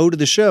 They would go to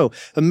the show.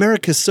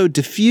 America's so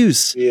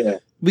diffuse. Yeah.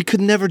 We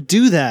could never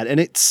do that, and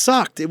it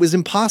sucked. It was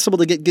impossible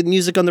to get good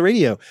music on the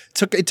radio.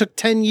 It took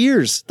 10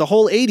 years, the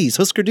whole 80s,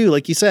 Husker Du,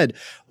 like you said.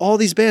 All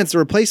these bands, the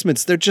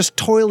replacements, they're just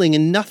toiling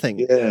in nothing.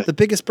 Yeah. The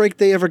biggest break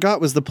they ever got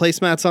was the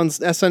placemats on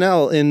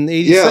SNL in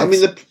 86. Yeah, I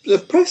mean,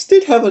 the press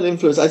did have an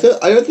influence. I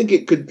don't think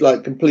it could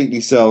like completely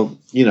sell,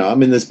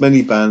 there's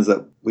many bands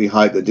that we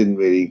hyped that didn't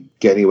really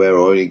get anywhere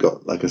or only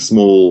got like a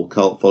small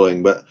cult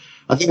following, but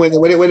I think when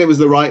it was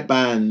the right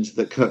band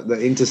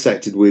that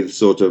intersected with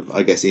sort of,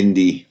 I guess,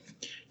 indie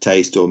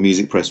taste or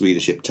music press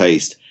readership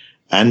taste,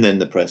 and then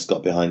the press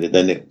got behind it,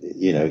 then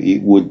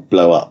it would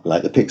blow up.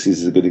 Like the Pixies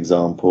is a good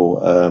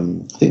example.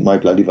 I think My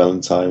Bloody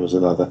Valentine was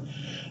another.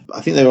 I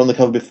think they were on the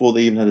cover before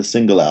they even had a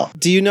single out.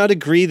 Do you not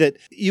agree that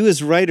you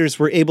as writers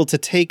were able to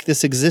take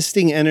this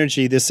existing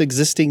energy, this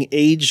existing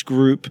age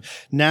group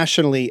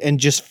nationally,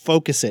 and just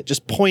focus it,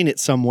 just point it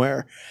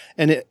somewhere?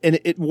 And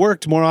it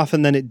worked more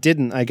often than it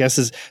didn't, I guess,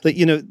 is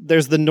that,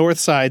 there's the North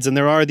Sides and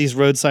there are these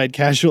roadside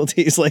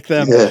casualties like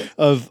them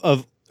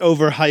of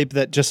overhype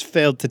that just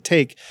failed to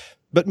take.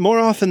 But more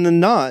often than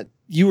not,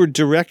 you were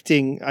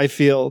directing, I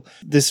feel,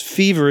 this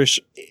feverish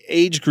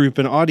age group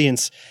and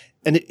audience,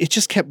 and it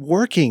just kept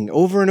working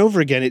over and over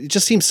again. It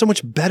just seems so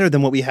much better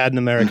than what we had in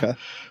America.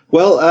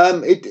 Well,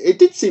 it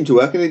did seem to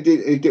work, and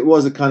it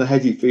was a kind of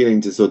heady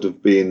feeling to sort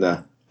of be in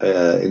the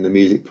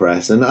music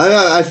press. And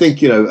I think,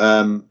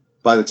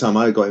 by the time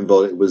I got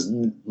involved, it was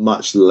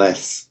much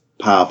less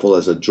powerful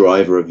as a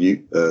driver of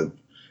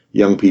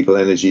young people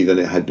energy than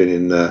it had been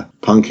in the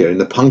punk era. In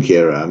the punk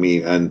era,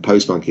 and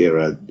post-punk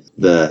era,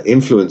 the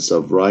influence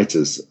of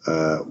writers,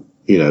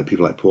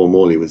 people like Paul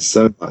Morley was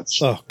so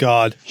much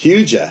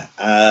huger,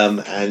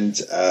 and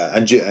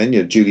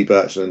Julie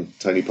Burchill and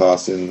Tony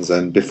Parsons,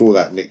 and before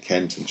that Nick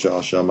Kent and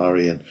Charles Shaar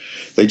Murray, and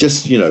they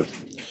just, the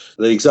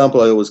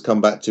example I always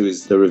come back to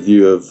is the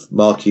review of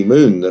Marquee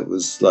Moon. That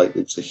was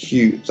it's a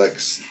huge,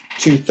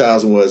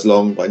 2,000 words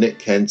long, by Nick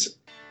Kent.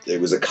 It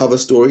was a cover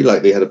story,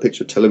 they had a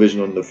picture of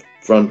television on the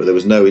front, but there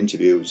was no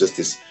interview. It was just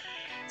this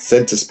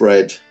center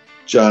spread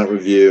giant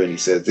review, and he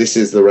said, "This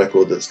is the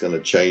record that's going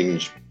to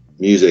change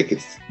music.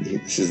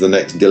 This is the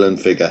next Dylan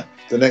figure."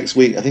 The next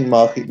week, I think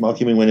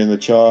Marquee Moon went in the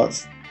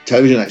charts.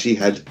 Television actually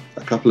had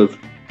a couple of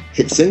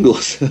hit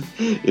singles.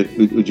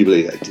 Would you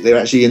believe that? They were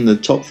actually in the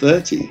top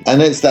 30.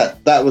 And it's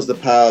that was the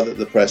power that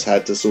the press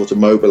had to sort of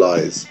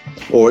mobilize,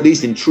 or at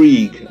least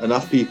intrigue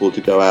enough people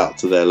to go out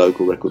to their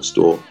local record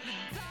store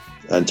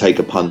and take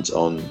a punt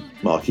on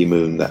Marquee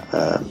Moon.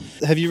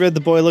 Have you read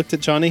The Boy Looked at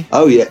Johnny?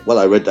 Oh, yeah. Well,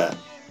 I read that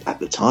at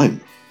the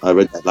time. I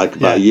read that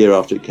about a year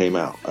after it came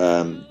out.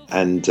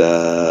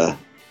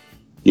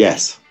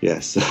 Yes.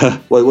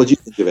 What do you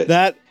think of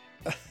it?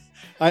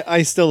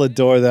 I still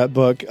adore that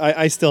book.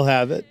 I still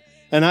have it.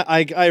 And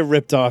I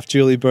ripped off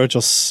Julie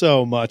Burchill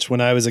so much when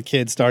I was a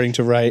kid starting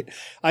to write.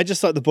 I just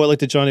thought The Boy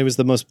Looked at Johnny was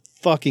the most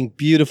fucking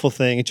beautiful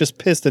thing. It just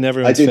pissed in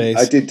everyone's face.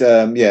 I did,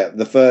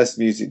 the first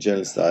music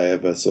journalist I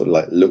ever sort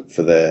of looked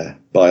for their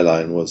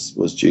byline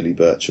was Julie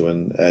Burchill,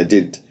 and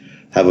did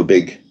have a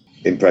big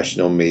impression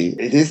on me.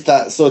 It is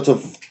that sort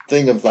of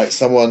thing of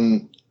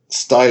someone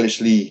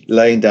stylishly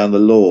laying down the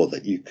law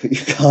that you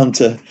can't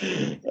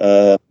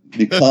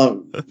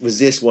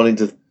resist wanting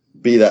to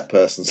be that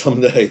person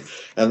someday.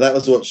 And that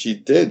was what she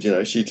did.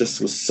 She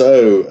just was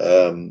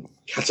so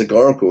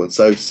categorical and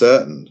so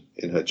certain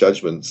in her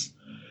judgments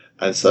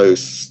and so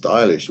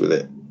stylish with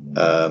it.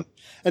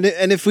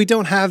 And if we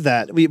don't have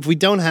that, if we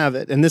don't have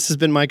it, and this has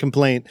been my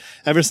complaint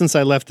ever since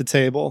I left the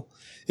table,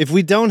 if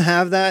we don't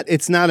have that,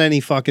 it's not any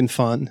fucking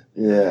fun.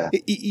 Yeah.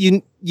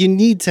 You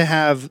need to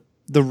have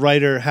the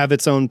writer have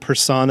its own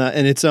persona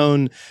and its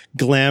own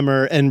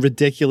glamour and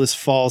ridiculous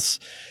false,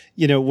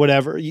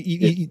 whatever.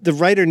 The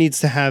writer needs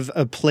to have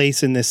a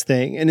place in this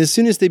thing. And as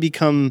soon as they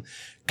become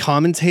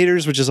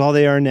commentators, which is all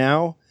they are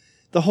now,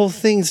 the whole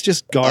thing's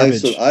just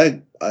garbage.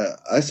 I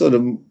sort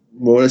of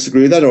more or less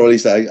agree with that, or at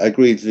least I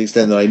agree to the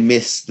extent that I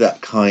miss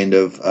that kind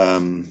of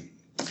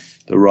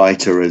the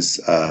writer as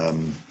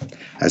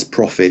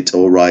prophet,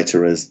 or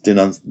writer as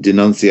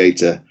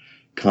denunciator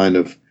kind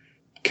of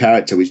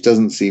character, which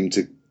doesn't seem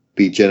to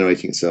be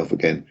generating itself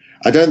again.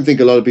 I don't think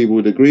a lot of people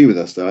would agree with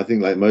us, though. I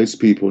think most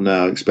people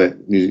now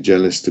expect music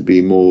journalists to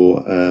be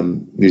more,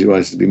 music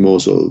writers to be more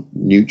sort of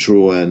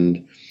neutral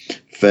and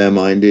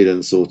fair-minded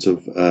and sort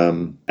of,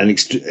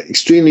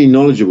 extremely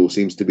knowledgeable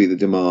seems to be the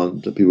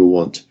demand that people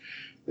want.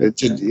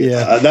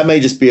 That may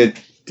just be a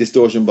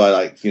distortion by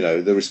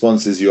the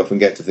responses you often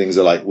get to things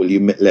are well, you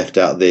left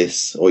out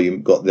this, or you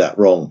got that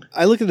wrong.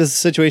 I look at it as a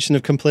situation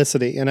of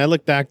complicity, and I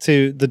look back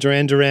to the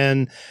Duran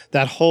Duran,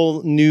 that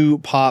whole new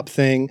pop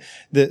thing,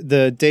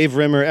 the Dave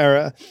Rimmer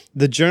era.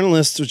 The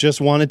journalists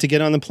just wanted to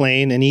get on the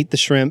plane and eat the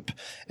shrimp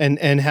and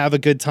have a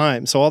good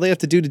time. So all they have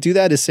to do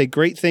that is say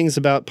great things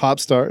about pop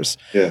stars.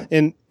 Yeah.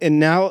 And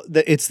now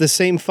it's the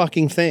same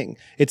fucking thing.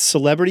 It's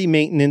celebrity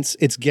maintenance.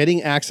 It's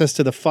getting access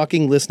to the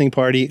fucking listening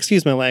party.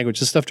 Excuse my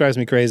language. This stuff drives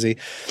me crazy.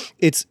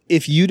 It's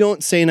if you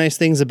don't say nice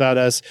things about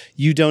us,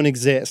 you don't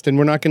exist. And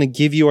we're not going to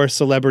give you our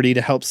celebrity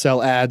to help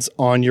sell ads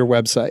on your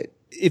website.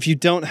 If you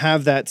don't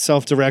have that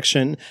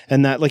self-direction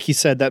and that, like you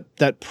said,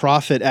 that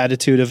prophet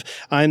attitude of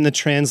I'm the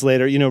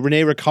translator,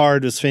 Rene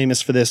Ricard was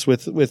famous for this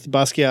with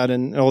Basquiat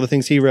and all the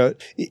things he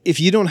wrote. If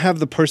you don't have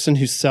the person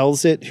who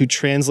sells it, who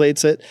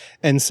translates it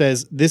and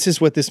says, this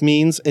is what this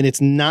means, and it's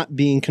not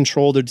being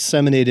controlled or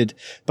disseminated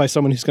by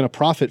someone who's going to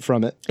profit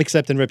from it,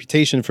 except in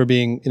reputation for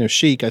being,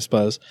 chic, I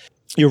suppose.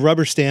 You're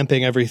rubber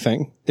stamping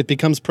everything. It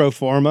becomes pro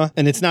forma,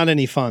 and it's not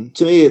any fun.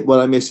 To me, what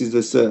I miss is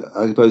this,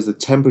 I suppose, the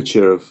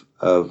temperature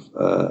of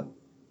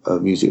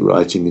music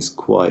writing is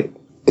quite,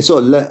 it's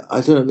sort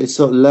of it's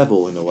sort of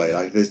level in a way.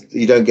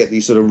 You don't get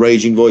these sort of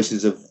raging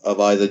voices of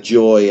either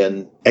joy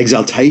and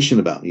exaltation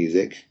about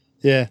music,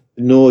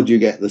 nor do you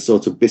get the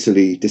sort of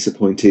bitterly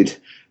disappointed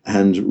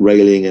and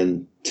railing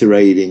and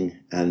tirading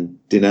and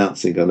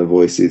denouncing kind of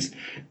voices.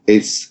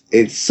 It's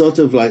sort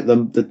of like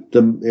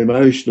the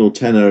emotional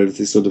tenor of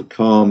this sort of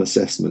calm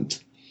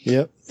assessment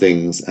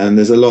things, and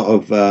there's a lot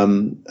of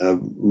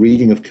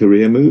reading of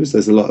career moves.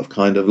 There's a lot of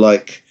kind of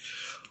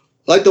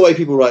like the way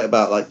people write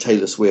about like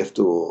Taylor Swift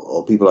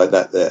or people like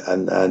that there,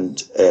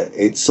 and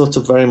it's sort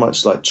of very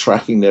much like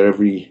tracking their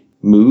every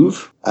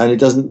move, and it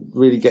doesn't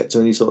really get to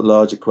any sort of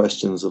larger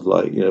questions of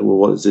like, well,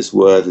 what is this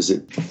word?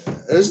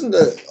 Isn't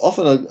there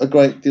often a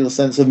great deal of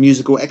sense of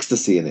musical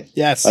ecstasy in it?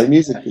 Yes. Like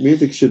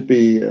music should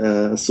be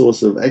a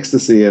source of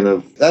ecstasy,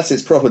 and that's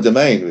its proper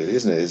domain, really,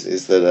 isn't it?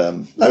 Is that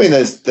I mean,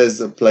 there's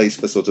a place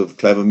for sort of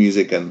clever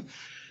music and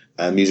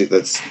music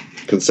that's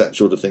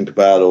conceptual to think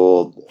about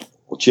or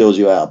chills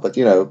you out, but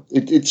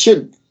it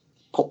should.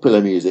 Popular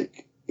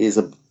music is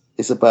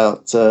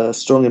about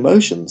strong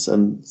emotions,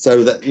 and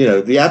so that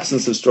the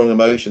absence of strong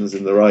emotions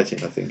in the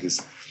writing, I think,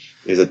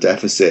 is a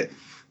deficit.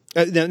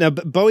 Now,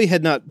 Bowie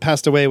had not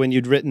passed away when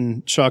you'd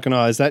written Shock and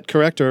Awe. Is that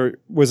correct, or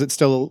was it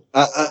still?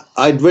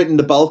 I'd written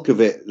the bulk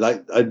of it.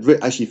 Like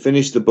actually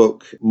finished the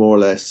book more or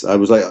less. I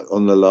was like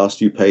on the last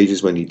few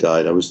pages when he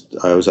died. I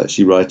was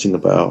actually writing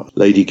about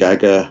Lady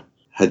Gaga.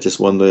 Had just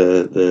won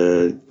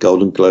the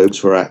Golden Globes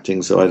for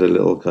acting, so I had a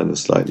little kind of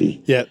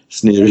slightly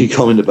sneery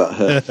comment about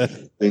her.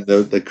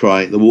 the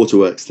crying, the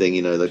waterworks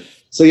thing,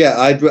 So yeah,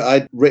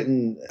 I'd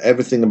written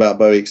everything about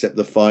Bowie except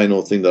the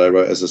final thing that I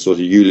wrote as a sort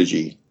of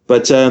eulogy.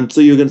 But so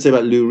you were going to say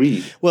about Lou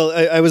Reed? Well,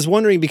 I was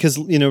wondering because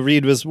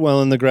Reed was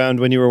well in the ground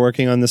when you were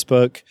working on this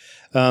book,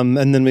 and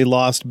then we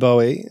lost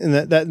Bowie,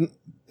 and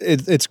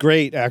it's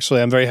great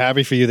actually. I'm very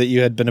happy for you that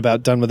you had been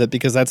about done with it,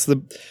 because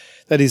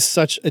that is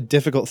such a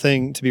difficult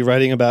thing to be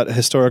writing about a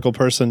historical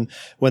person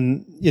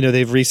when,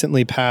 they've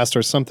recently passed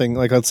or something.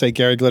 Like, let's say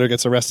Gary Glitter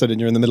gets arrested and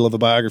you're in the middle of a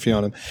biography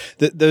on him.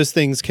 Those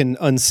things can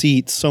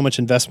unseat so much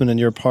investment on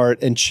your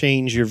part and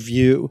change your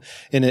view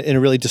in a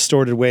really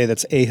distorted way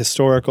that's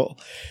ahistorical.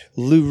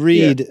 Lou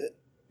Reed,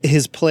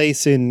 his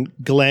place in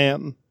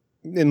glam,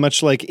 and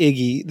much like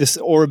Iggy, this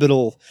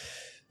orbital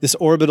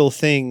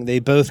thing, they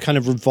both kind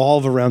of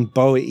revolve around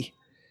Bowie.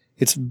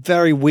 It's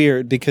very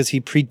weird because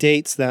he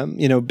predates them.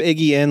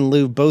 Iggy and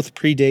Lou both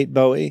predate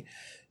Bowie,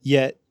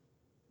 yet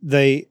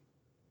they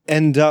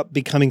end up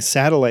becoming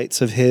satellites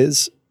of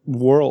his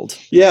world.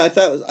 Yeah, I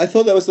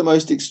thought that was the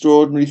most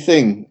extraordinary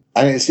thing,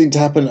 and it seemed to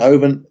happen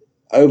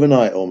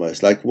overnight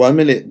almost. Like 1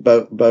 minute,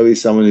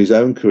 Bowie's someone whose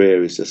own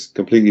career is just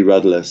completely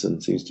rudderless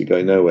and seems to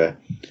go nowhere,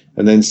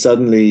 and then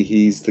suddenly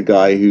he's the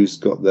guy who's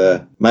got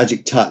the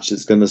magic touch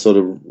that's going to sort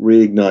of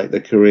reignite the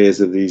careers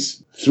of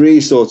these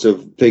three sorts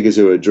of figures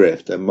who are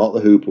adrift: Mott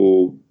the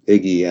Hoople,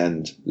 Iggy,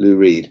 and Lou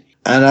Reed.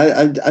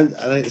 And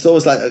it's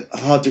always like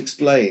hard to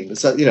explain.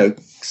 So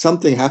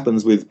something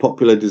happens with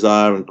popular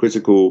desire and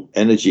critical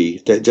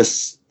energy that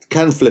just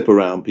can flip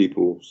around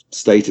people's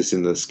status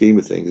in the scheme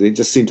of things. It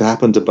just seemed to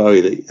happen to Bowie,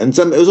 it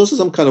was also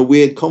some kind of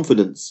weird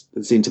confidence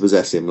that seemed to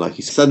possess him. Like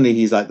he's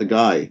like the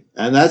guy,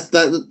 and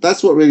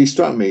that's what really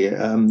struck me.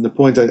 The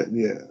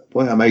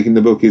point I make in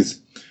the book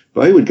is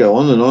Bowie would go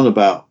on and on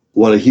about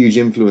what a huge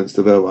influence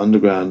the Velvet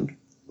Underground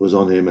was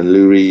on him and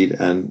Lou Reed,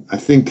 and I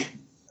think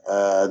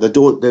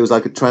there was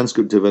like a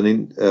transcript of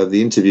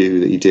the interview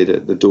that he did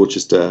at the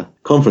Dorchester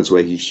conference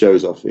where he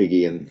shows off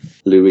Iggy and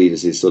Lou Reed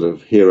as his sort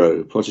of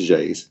hero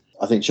proteges.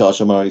 I think Charles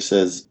Murray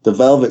says the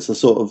Velvets are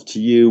sort of to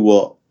you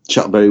what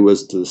Chuck Berry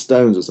was to the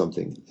Stones or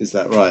something. Is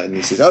that right? And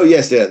he says, "Oh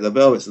yes, the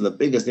Velvets are the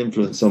biggest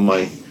influence on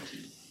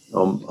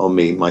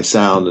me, my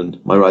sound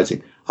and my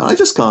writing." And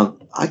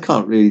I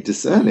can't really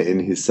discern it in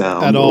his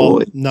sound at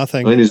all.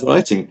 Nothing in his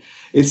writing.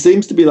 It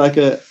seems to be like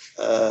a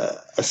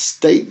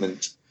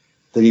statement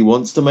that he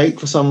wants to make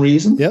for some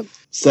reason. Yep.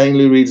 Saying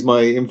Lou Reed's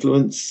my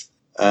influence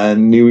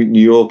and New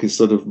York is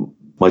sort of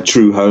my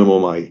true home or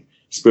my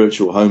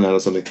spiritual homeland or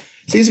something.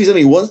 Seems to be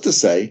something he wants to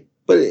say,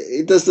 but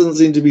it just doesn't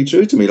seem to be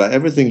true to me. Like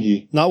everything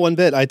he... Not one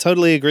bit. I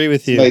totally agree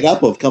with you. ...made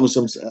up of comes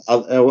from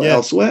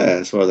elsewhere,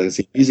 as far as I can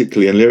see,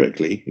 musically and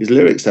lyrically. His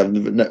lyrics have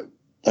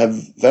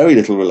very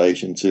little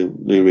relation to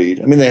Lou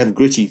Reed. I mean, they have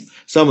gritty...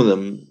 Some of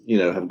them,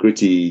 have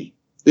gritty...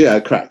 Yeah,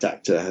 a cracked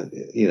actor.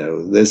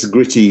 There's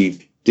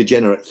gritty...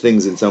 degenerate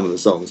things in some of the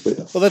songs, but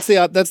well,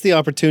 that's the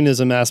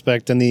opportunism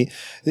aspect and the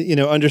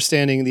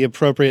understanding the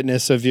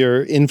appropriateness of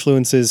your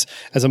influences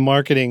as a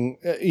marketing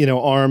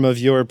arm of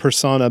your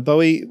persona.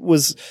 Bowie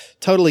was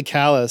totally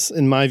callous,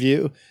 in my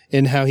view,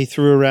 in how he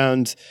threw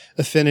around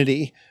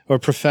affinity or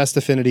professed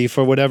affinity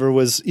for whatever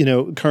was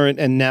current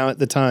and now at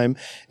the time.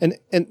 And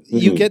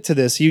you get to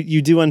this, you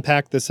do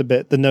unpack this a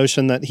bit, the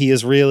notion that he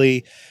is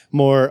really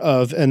more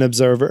of an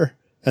observer,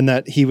 and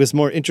that he was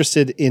more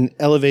interested in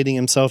elevating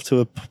himself to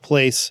a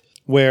place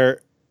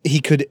where he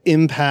could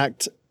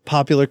impact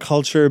popular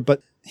culture,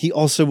 but he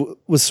also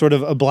was sort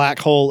of a black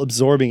hole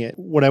absorbing it.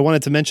 What I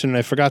wanted to mention, and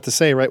I forgot to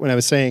say right when I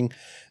was saying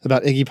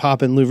about Iggy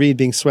Pop and Lou Reed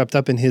being swept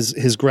up in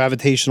his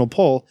gravitational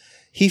pull,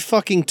 he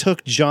fucking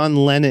took John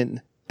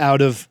Lennon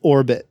out of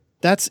orbit.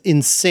 That's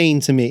insane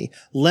to me.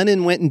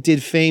 Lennon went and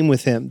did Fame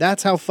with him.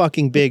 That's how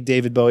fucking big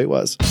David Bowie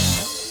was.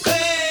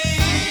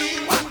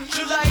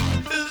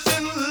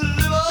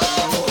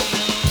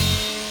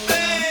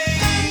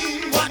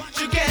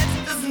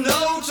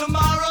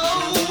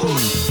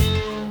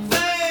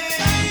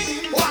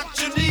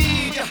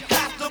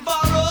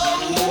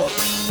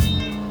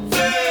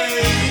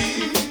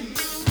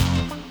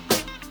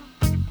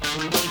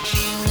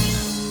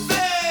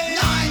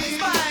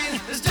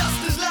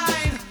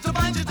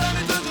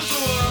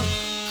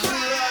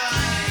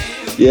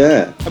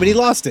 Yeah. I mean, he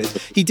lost it.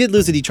 He did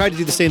lose it. He tried to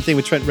do the same thing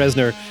with Trent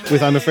Reznor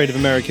with I'm Afraid of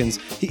Americans.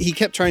 He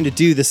kept trying to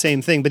do the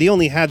same thing, but he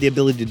only had the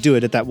ability to do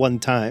it at that one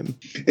time.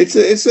 It's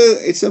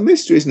a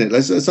mystery, isn't it?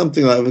 It's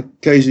something that I've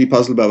occasionally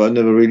puzzled about, but I've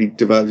never really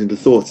developed into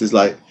thoughts. Is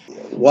like,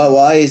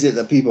 why is it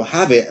that people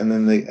have it and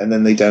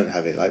then they don't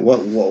have it? Like,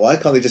 why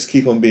can't they just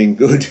keep on being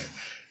good?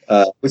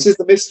 Which is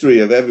the mystery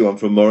of everyone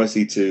from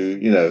Morrissey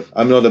to,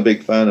 I'm not a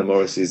big fan of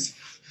Morrissey's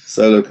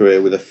solo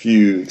career with a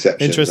few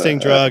exceptions. Interesting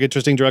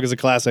Drug is a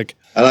classic.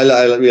 And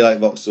I really like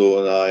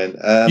Vauxhall and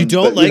I. You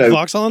don't like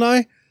Vauxhall and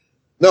I?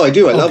 No, I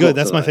do. I love good. Vauxhall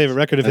That's my favorite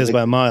record of his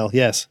by a mile.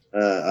 Yes.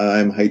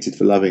 I'm Hated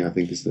for Loving, I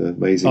think, is the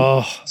amazing.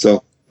 Oh.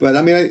 So, but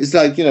I mean, it's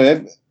like,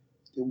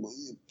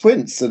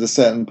 Prince at a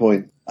certain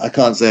point, I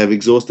can't say I've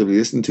exhaustively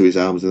listened to his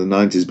albums in the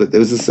 90s, but there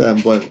was a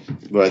certain point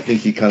where I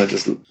think he kind of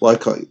just, why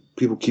can't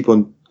people keep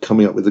on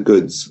coming up with the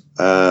goods?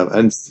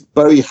 And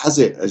Bowie has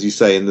it, as you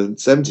say, in the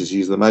 70s.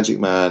 He's the magic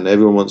man.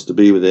 Everyone wants to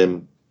be with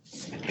him.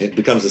 It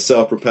becomes a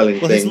self-propelling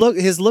thing.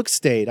 His look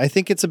stayed. I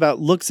think it's about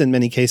looks in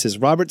many cases.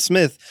 Robert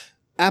Smith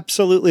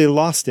absolutely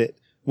lost it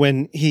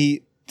when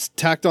he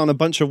tacked on a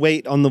bunch of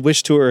weight on the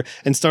Wish tour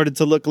and started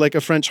to look like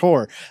a French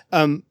whore.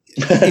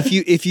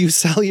 If you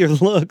sell your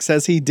looks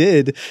as he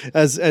did,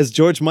 as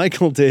George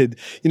Michael did,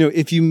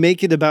 if you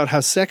make it about how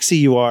sexy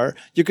you are,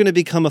 you're going to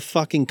become a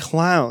fucking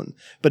clown.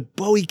 But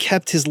Bowie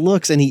kept his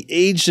looks and he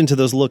aged into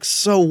those looks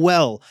so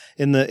well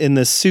in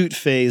the suit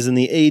phase, in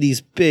the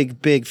 80s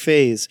big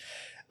phase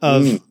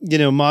of,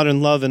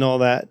 Modern Love and all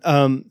that.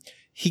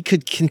 He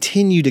could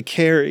continue to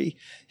carry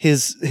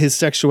his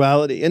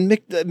sexuality. And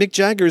Mick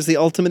Jagger is the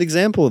ultimate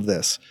example of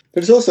this.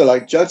 But it's also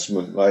like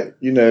judgment, like,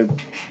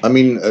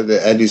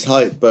 at his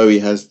height, Bowie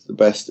has the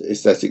best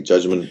aesthetic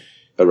judgment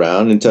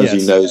around in terms of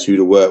he knows who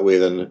to work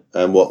with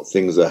and what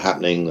things are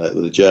happening, like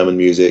with the German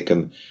music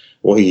and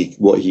what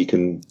he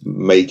can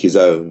make his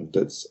own.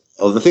 That's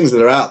of the things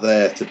that are out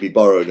there to be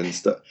borrowed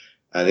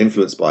and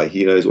influenced by.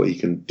 He knows what he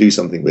can do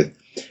something with.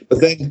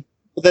 But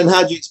then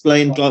how do you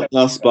explain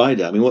Glass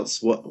Spider? I mean, what?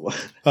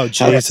 Oh,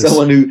 Jesus!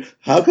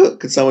 How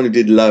could someone who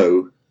did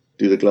Low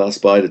do the Glass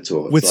Spider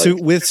tour?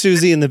 With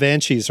Susie and the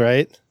Banshees,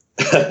 right?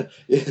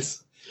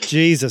 Yes.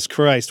 Jesus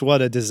Christ,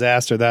 what a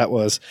disaster that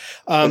was.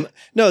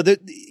 No,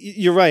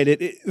 you're right.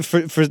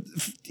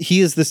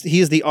 He is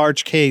the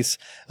arch case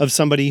of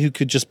somebody who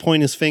could just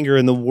point his finger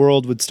and the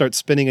world would start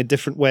spinning a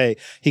different way.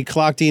 He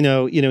clocked, he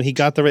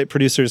got the right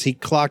producers. He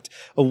clocked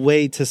a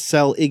way to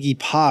sell Iggy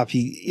Pop.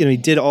 He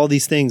did all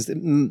these things,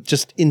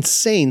 just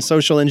insane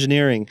social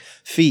engineering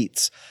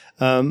feats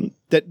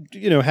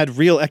that had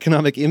real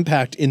economic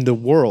impact in the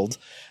world.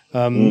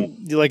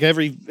 Like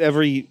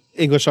every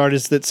English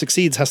artist that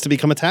succeeds has to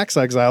become a tax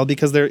exile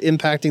because they're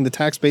impacting the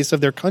tax base of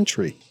their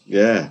country.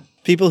 Yeah.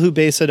 People who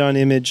base it on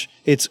image,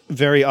 it's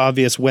very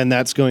obvious when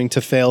that's going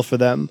to fail for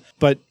them.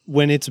 But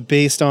when it's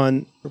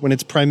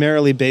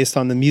primarily based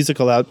on the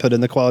musical output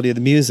and the quality of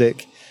the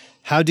music,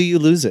 how do you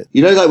lose it?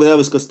 Like with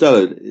Elvis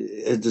Costello,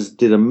 it just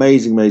did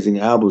amazing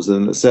albums,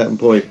 and at a certain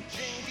point,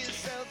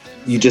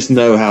 you just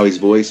know how his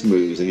voice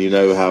moves, and you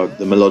know how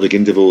the melodic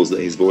intervals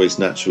that his voice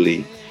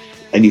naturally.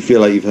 And you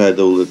feel like you've heard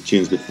all the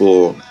tunes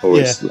before, or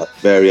it's like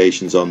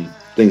variations on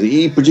things.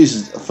 He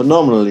produces a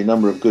phenomenally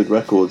number of good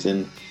records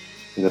in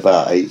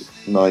about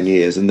 8-9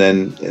 years, and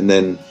then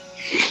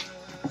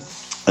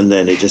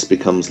it just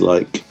becomes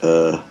like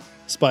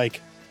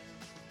Spike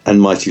and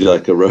Mighty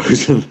Like a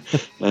Rose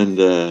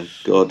and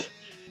God.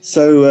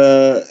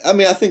 So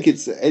I think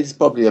it's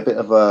probably a bit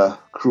of a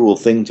cruel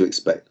thing to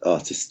expect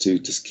artists to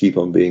just keep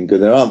on being good.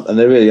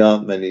 There really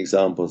aren't many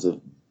examples of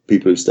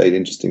people who've stayed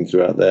interesting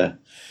throughout their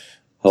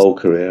whole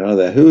career, are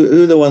there?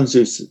 Who are the ones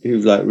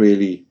who've like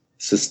really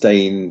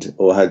sustained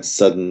or had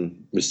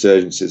sudden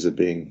resurgences of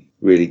being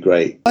really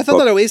great? I thought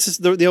that Oasis,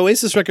 the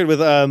Oasis record with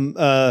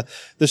the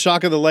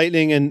Shock of the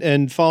Lightning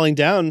and Falling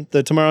Down,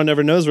 the Tomorrow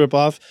Never Knows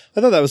ripoff,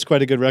 I thought that was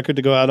quite a good record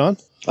to go out on.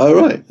 Oh,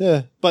 right.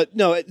 Yeah. But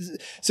no,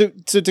 so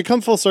to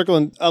come full circle,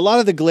 and a lot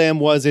of the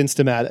glam was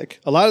Instamatic.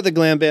 A lot of the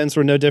glam bands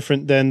were no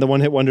different than the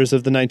one-hit wonders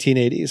of the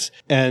 1980s.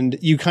 And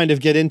you kind of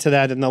get into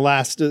that in the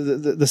last,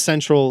 the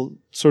central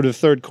sort of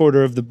third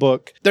quarter of the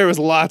book. There was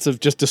lots of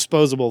just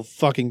disposable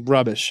fucking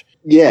rubbish.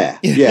 Yeah.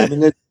 I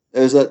mean, there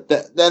was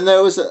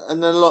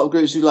and then a lot of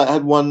groups who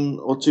had one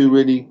or two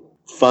really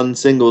fun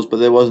singles, but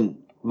there wasn't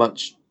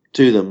much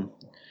to them.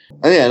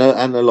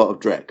 And a lot of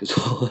dreck as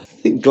well. I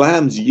think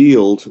glam's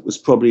yield was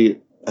probably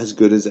as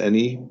good as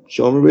any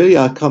genre, really.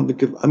 I can't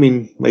think of. I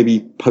mean,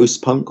 maybe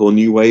post-punk or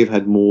new wave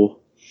had more.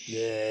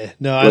 Yeah,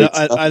 no,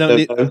 I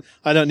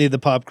don't need the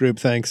pop group.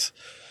 Thanks.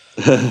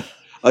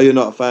 Oh, you're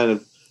not a fan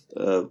of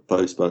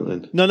post-punk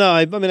then? No.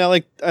 I mean, I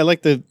like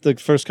the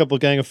first couple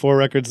Gang of Four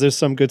records. There's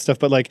some good stuff,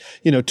 but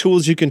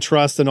Tools You Can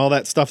Trust and all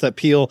that stuff that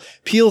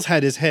Peel's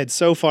had his head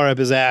so far up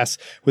his ass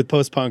with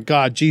post-punk.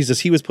 God, Jesus,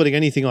 he was putting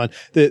anything on.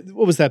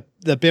 What was that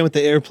band with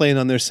the airplane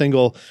on their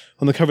single,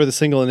 on the cover of the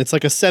single, and it's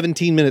like a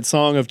 17-minute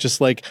song of just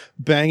like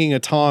banging a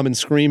tom and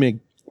screaming.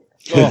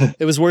 Oh,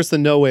 it was worse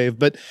than no wave.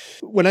 But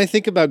when I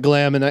think about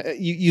glam, and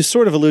you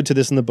sort of allude to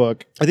this in the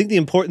book, I think the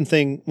important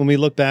thing when we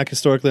look back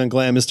historically on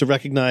glam is to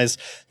recognize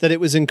that it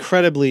was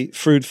incredibly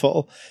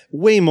fruitful,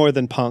 way more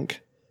than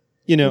punk.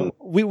 You know,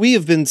 we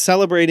have been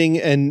celebrating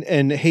and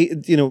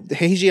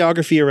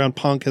hagiography around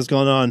punk has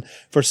gone on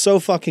for so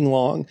fucking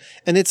long.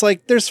 And it's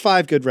like, there's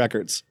 5 good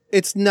records.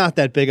 It's not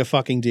that big a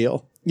fucking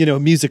deal. You know,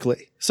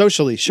 musically,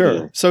 socially, sure.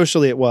 Yeah.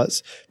 Socially it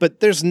was, but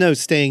there's no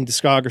staying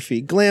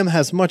discography. Glam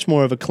has much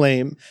more of a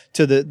claim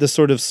to the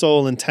sort of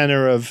soul and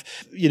tenor of,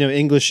 you know,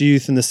 English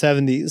youth in the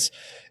 70s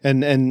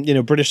and, you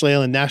know, British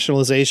Leyland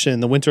nationalization,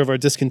 the winter of our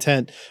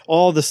discontent,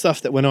 all the stuff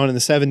that went on in the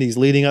 70s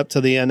leading up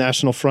to the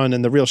National Front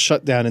and the real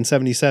shutdown in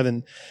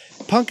 77.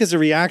 Punk is a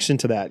reaction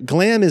to that.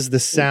 Glam is the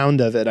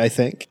sound of it, I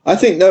think.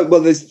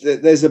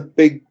 There's a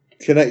big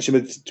connection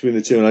between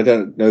the two, and I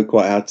don't know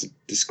quite how to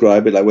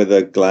describe it, like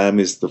whether glam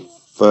is the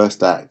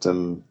first act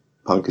and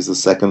punk is the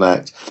second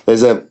act.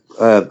 There's a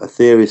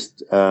theorist,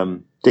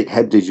 Dick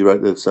Hebdige, who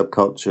wrote the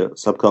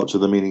subculture,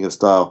 The Meaning of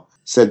Style,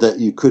 said that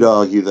you could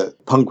argue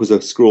that punk was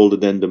a scrawled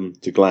addendum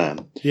to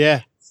glam.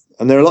 Yeah.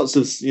 And there are lots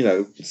of, you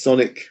know,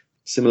 sonic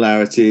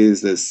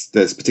similarities.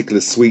 There's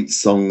particular sweet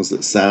songs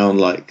that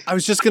sound like... I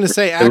was just going to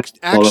say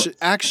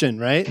action,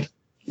 right?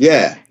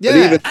 Yeah.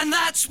 Yeah. And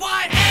that's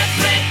why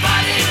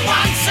everybody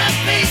wants a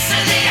piece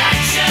of the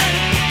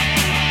action.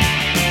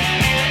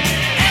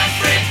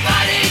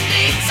 Everybody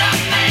needs a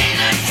main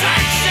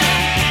attraction.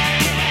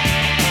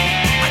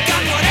 I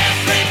got what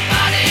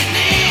everybody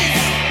needs.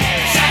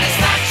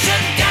 Satisfaction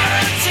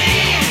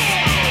guarantees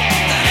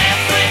that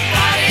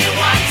everybody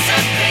wants a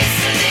piece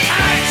of the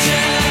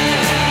action.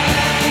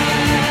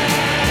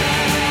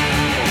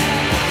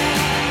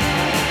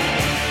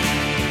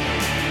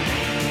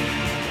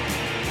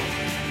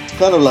 It's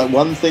kind of like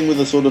one thing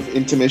with a sort of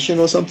intermission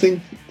or something.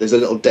 There's a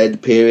little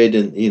dead period,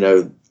 and, you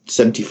know,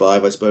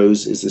 75, I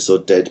suppose, is this sort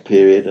of dead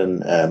period.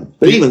 And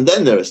but even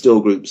then, there are still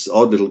groups,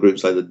 odd little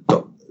groups like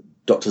the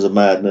Doctors of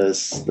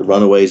Madness, the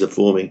Runaways are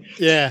forming.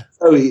 Yeah.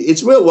 So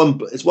it's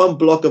one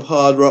block of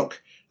hard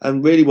rock,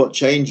 and really what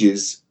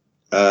changes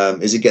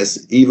is it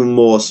gets even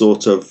more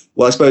sort of,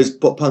 well, I suppose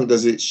what punk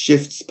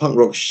does, punk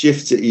rock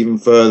shifts it even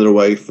further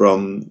away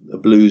from the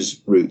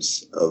blues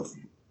roots of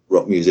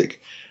rock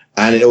music.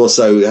 And it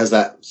also has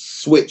that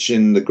switch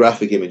in the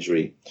graphic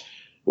imagery,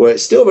 where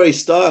it's still very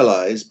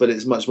stylized, but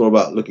it's much more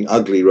about looking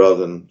ugly rather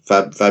than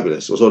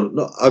fabulous, or sort of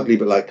not ugly,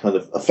 but like kind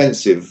of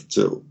offensive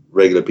to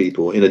regular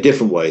people in a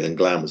different way than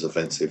glam was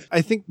offensive.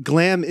 I think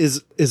glam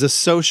is a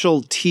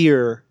social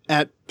tier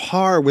at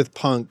par with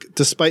punk,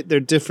 despite their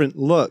different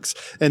looks.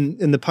 And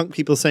the punk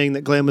people saying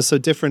that glam was so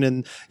different,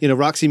 and, you know,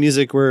 Roxy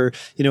Music were,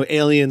 you know,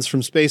 aliens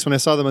from space when I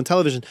saw them on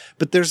television.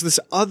 But there's this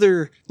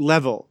other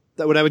level,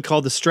 that what I would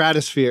call the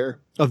stratosphere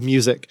of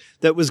music,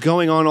 that was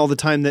going on all the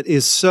time, that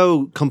is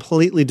so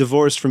completely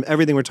divorced from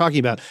everything we're talking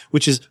about,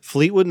 which is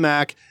Fleetwood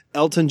Mac,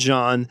 Elton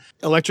John,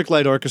 Electric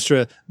Light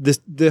Orchestra,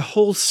 the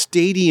whole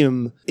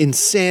stadium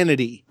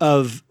insanity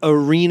of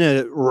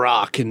arena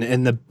rock,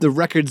 and the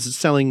records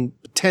selling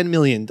 10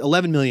 million,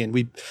 11 million.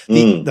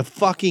 The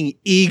fucking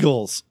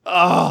Eagles.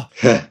 Oh.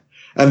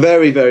 And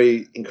very,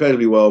 very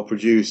incredibly well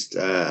produced,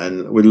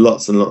 and with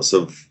lots and lots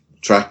of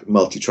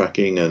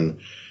multi-tracking and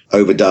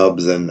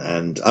overdubs,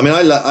 and I mean,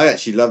 I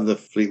actually love the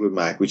Fleetwood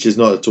Mac, which is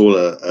not at all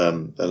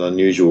an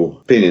unusual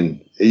opinion.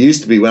 It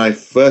used to be, when I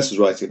first was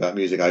writing about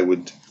music, I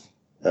would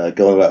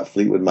go on about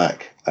Fleetwood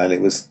Mac, and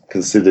it was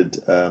considered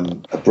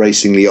a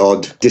bracingly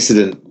odd,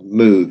 dissident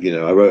move. You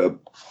know, I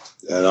wrote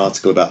an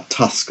article about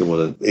Tusk and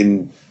what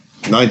in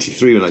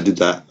 93 when I did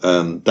that.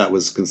 That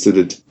was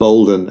considered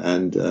bold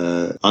and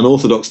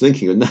unorthodox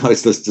thinking, and now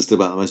it's just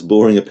about the most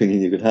boring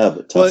opinion you could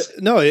have. Well,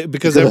 no,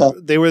 because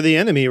they were the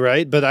enemy,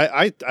 right? But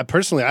I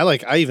personally,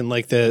 I even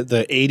like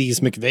the 80s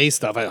McVeigh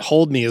stuff.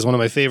 Hold Me is one of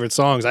my favorite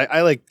songs.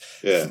 I like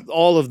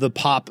all of the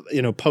pop,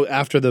 you know,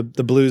 after the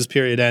blues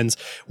period ends,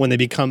 when they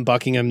become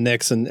Buckingham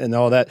Nicks and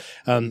all that.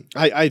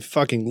 I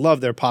fucking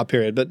love their pop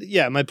period. But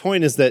yeah, my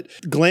point is that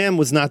glam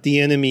was not the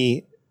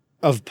enemy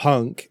of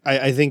punk.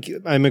 I think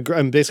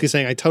I'm basically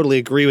saying I totally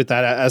agree with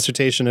that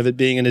assertion of it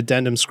being an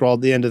addendum scrawled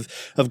at the end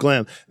of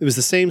glam. It was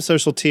the same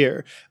social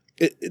tier.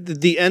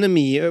 The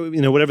enemy,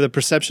 you know, whatever the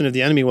perception of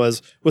the enemy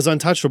was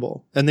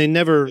untouchable, and they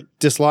never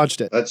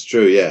dislodged it. That's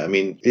true, yeah. I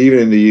mean, even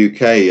in the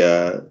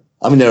UK,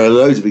 I mean, there are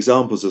loads of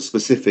examples of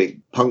specific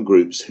punk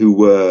groups who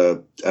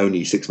were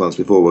only 6 months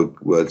before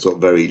were sort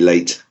of very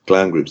late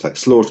glam groups, like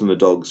Slaughter and the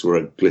Dogs were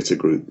a glitter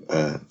group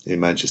in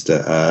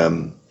Manchester.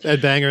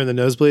 Ed Banger and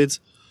the Nosebleeds.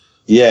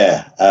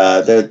 Yeah,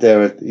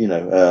 they're you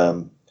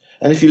know,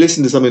 and if you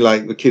listen to something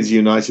like The Kids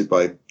United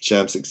by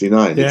Sham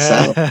 69, it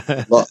sounds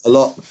a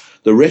lot.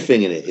 The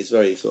riffing in it is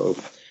very sort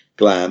of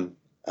glam.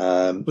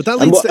 But that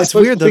leads it's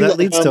weird though. That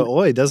leads to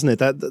Oi, doesn't it?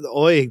 That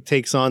Oi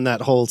takes on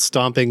that whole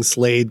stomping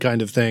Slade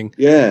kind of thing.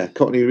 Yeah,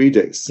 Cockney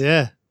Redux.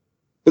 Yeah.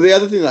 But the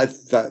other thing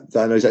that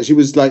I noticed actually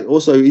was, like,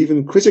 also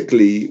even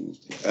critically,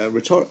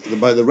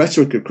 by the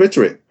rhetoric of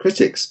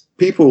critics,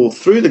 people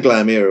through the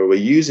glam era were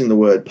using the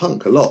word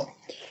punk a lot.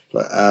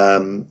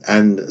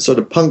 And sort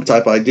of punk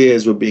type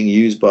ideas were being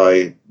used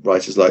by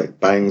writers like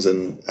Bangs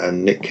and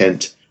Nick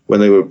Kent when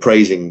they were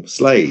praising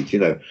Slade. You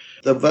know,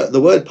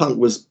 the word punk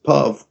was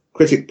part of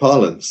critic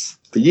parlance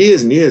for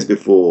years and years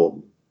before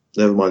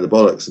Nevermind the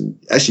Bollocks, and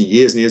actually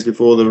years and years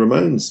before the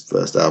Ramones'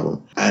 first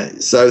album.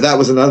 And so that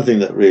was another thing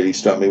that really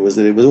struck me, was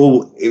that it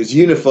was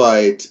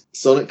unified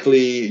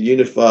sonically,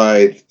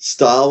 unified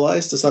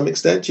style-wise to some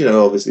extent. You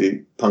know,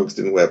 obviously punks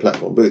didn't wear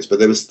platform boots, but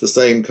there was the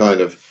same kind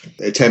of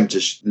attempt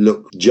to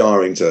look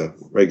jarring to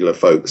regular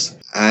folks.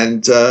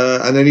 And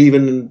then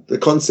even the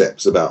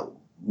concepts about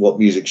what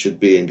music should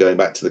be and going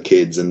back to the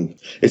kids. And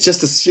it's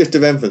just a shift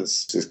of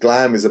emphasis.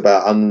 Glam is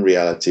about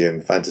unreality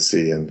and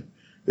fantasy and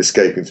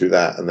escaping through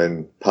that, and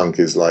then punk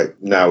is like,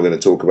 now we're going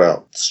to talk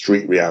about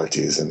street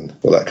realities and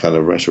all that kind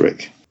of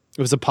rhetoric.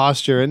 It was a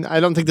posture, and I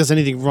don't think there's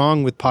anything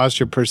wrong with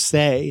posture per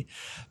se,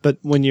 but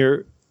when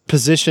you're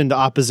positioned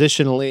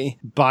oppositionally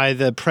by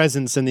the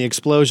presence and the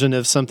explosion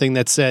of something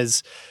that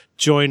says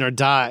join or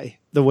die,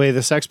 the way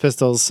the Sex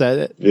Pistols said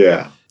it.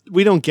 Yeah.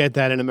 We don't get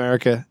that in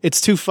America. It's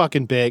too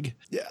fucking big.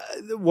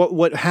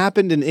 What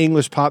happened in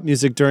English pop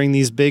music during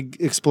these big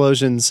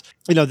explosions,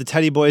 you know, the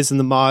Teddy Boys and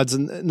the Mods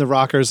and the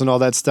Rockers and all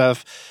that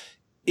stuff,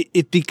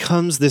 it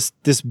becomes this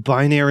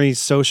binary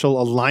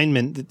social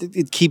alignment.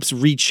 It keeps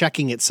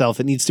rechecking itself.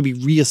 It needs to be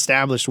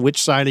reestablished.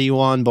 Which side are you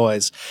on,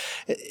 boys?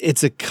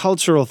 It's a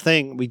cultural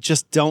thing. We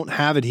just don't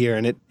have it here.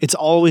 And it's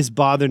always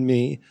bothered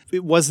me.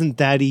 It wasn't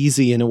that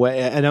easy in a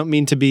way. I don't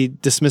mean to be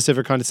dismissive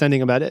or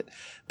condescending about it,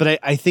 but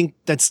I think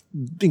that's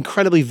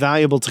incredibly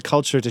valuable to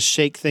culture to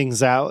shake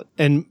things out.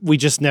 And we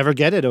just never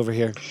get it over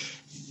here.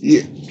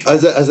 Yeah.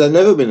 Has there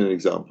never been an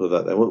example of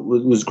that then?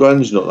 Was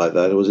grunge not like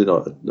that? Or was it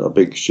not a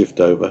big shift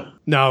over?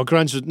 No,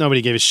 grunge,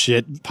 nobody gave a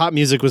shit. Pop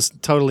music was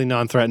totally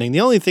non-threatening.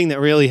 The only thing that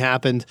really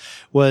happened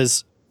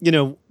was, you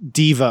know,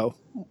 Devo.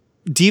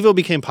 Devo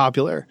became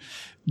popular.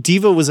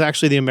 Devo was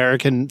actually the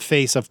American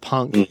face of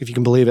punk, if you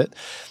can believe it.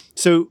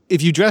 So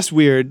if you dressed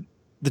weird,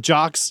 the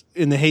jocks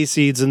in the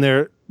hayseeds and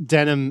their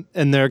denim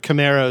and their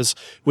Camaros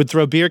would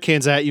throw beer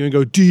cans at you and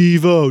go,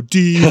 Devo,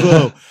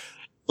 Devo.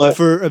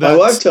 My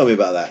wife told me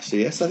about that,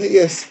 actually. Yes, I think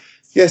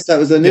yes, that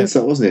was an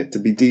insult, wasn't it, to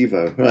be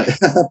Devo, right?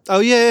 Oh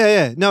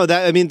yeah. No,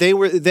 that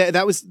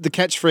was the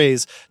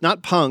catchphrase,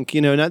 not punk. You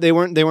know, they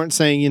weren't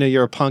saying, you know,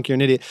 you're a punk, you're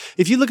an idiot.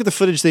 If you look at the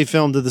footage they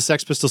filmed of the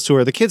Sex Pistols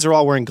tour, the kids are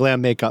all wearing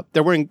glam makeup.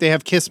 They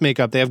have Kiss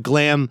makeup, they have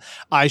glam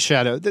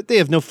eyeshadow. They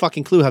have no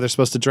fucking clue how they're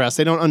supposed to dress.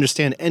 They don't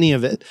understand any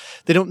of it.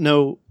 They don't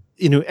know,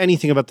 you know,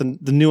 anything about the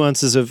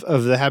nuances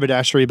of the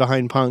haberdashery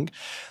behind punk.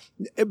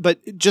 But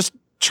just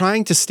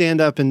trying to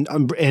stand up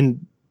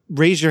and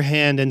raise your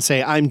hand and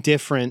say, I'm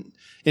different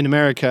in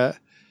America,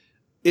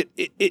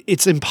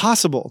 it's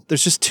impossible.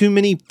 There's just too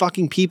many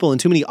fucking people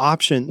and too many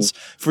options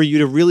for you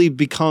to really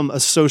become a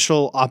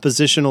social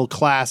oppositional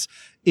class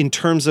in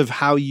terms of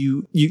how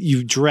you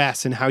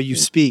dress and how you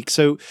speak.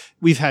 So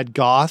we've had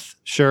goth,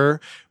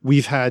 sure.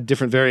 We've had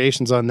different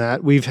variations on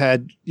that. We've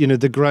had, you know,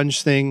 the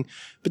grunge thing,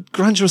 but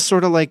grunge was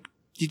sort of like,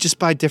 you just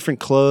buy different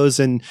clothes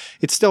and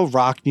it's still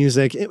rock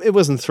music. It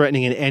wasn't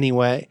threatening in any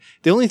way.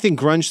 The only thing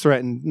grunge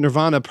threatened,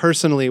 Nirvana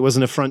personally was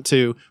an affront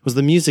to, was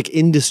the music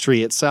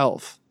industry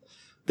itself.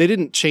 They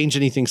didn't change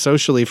anything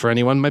socially for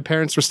anyone. My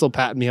parents were still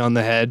patting me on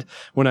the head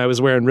when I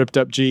was wearing ripped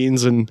up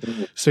jeans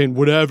and saying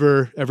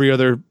whatever every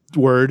other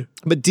word.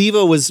 But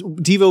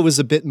Devo was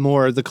a bit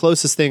more the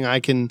closest thing I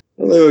can.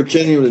 Well, they were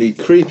genuinely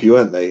creepy,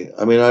 weren't they?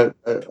 I mean,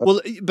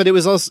 well, but it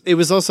was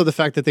also the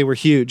fact that they were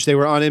huge. They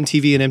were on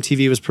MTV and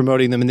MTV was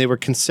promoting them, and they were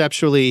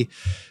conceptually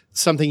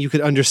something you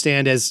could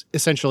understand as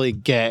essentially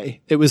gay.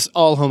 It was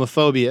all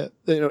homophobia.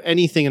 You know,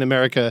 anything in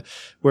America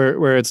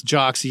where it's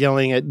jocks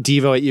yelling at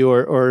Devo at you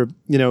or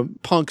you know,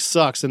 punk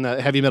sucks in that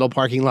heavy metal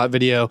parking lot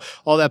video.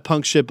 All that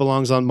punk shit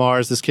belongs on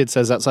Mars, this kid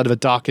says outside of a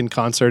Dokken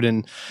concert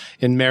in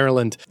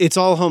Maryland. It's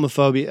all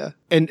homophobia.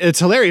 And it's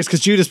hilarious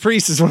because Judas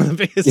Priest is one of the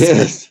biggest.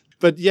 Yes.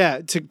 But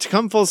yeah, to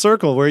come full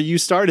circle, where you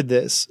started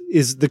this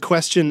is the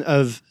question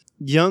of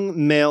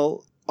young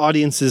male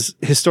audiences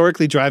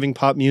historically driving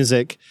pop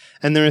music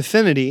and their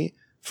affinity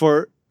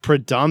for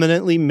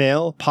predominantly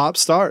male pop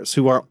stars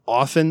who are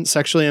often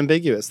sexually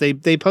ambiguous. They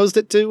posed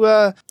it to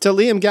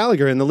Liam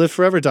Gallagher in the Live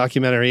Forever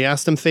documentary. He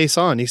asked him face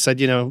on. He said,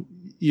 you know,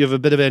 you have a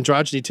bit of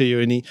androgyny to you.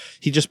 And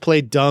he just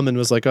played dumb and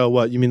was like, oh,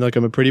 what? You mean like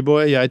I'm a pretty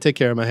boy? Yeah, I take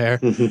care of my hair.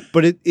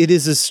 But it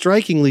is a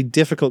strikingly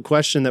difficult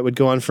question that would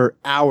go on for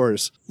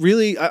hours.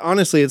 Really,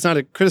 honestly, it's not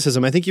a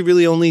criticism. I think you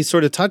really only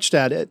sort of touched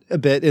at it a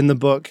bit in the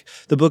book.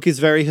 The book is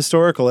very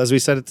historical, as we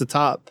said at the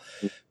top.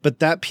 But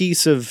that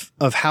piece of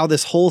how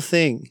this whole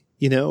thing,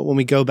 you know, when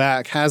we go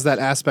back, has that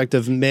aspect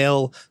of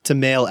male to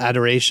male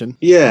adoration.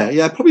 Yeah,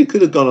 I probably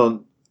could have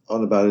gone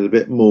on about it a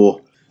bit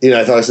more. You know,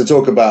 if I was to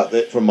talk about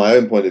it from my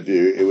own point of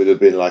view, it would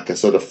have been like a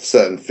sort of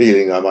certain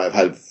feeling I might have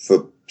had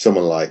for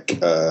someone like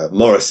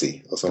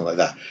Morrissey or something like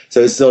that.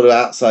 So it's sort of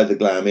outside the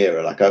glam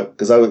era,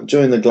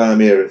 during the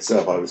glam era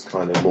itself, I was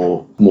kind of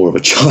more of a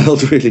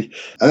child, really.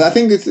 And I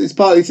think it's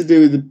partly to do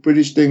with the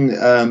British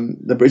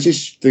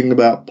thing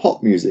about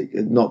pop music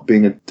not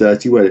being a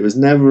dirty word. It was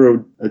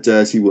never a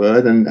dirty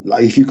word, and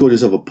like if you called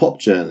yourself a pop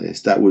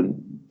journalist, that would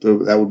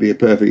that would be a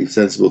perfectly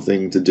sensible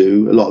thing to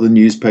do. A lot of the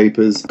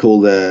newspapers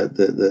call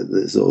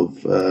the sort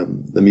of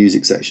the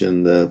music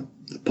section the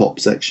pop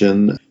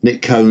section.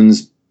 Nick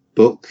Cohn's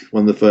book,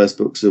 one of the first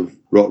books of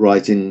rock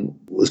writing,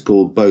 was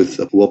called both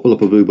Wopple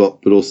Up a Boobop,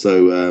 but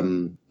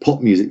also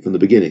pop music from the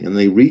beginning, and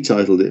they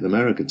retitled it in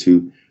America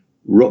to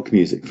rock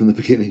music from the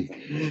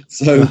beginning.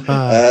 So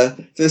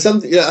there's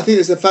something. Yeah, I think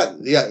it's the fact.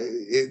 Yeah,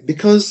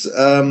 because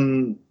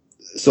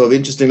sort of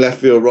interesting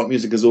left field rock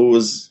music has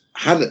always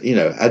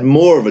had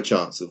more of a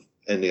chance of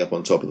ending up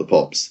on top of the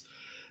pops,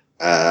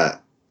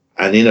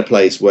 and in a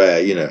place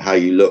where how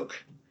you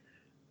look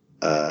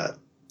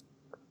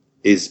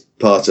is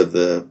part of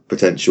the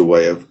potential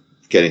way of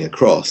getting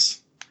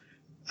across.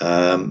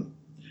 Then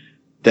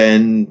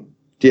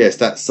yes,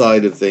 that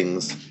side of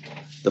things,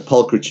 the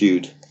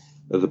pulchritude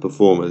of the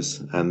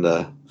performers and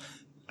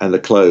the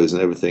clothes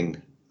and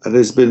everything. And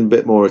there's been a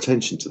bit more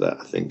attention to that,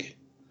 I think.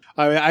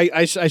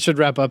 I should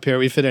wrap up here.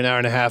 We've hit an hour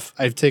and a half.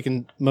 I've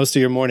taken most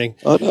of your morning.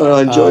 Oh, no,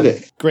 I enjoyed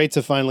it. Great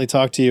to finally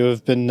talk to you.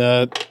 I've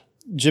been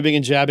jibbing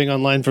and jabbing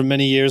online for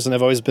many years, and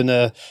I've always been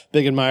a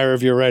big admirer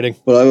of your writing.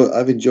 Well,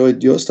 I've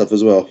enjoyed your stuff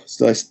as well.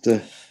 It's nice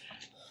to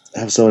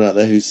have someone out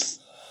there who's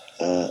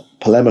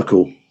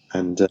polemical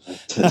and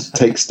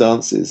takes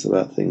stances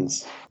about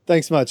things.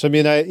 Thanks much. I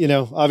mean,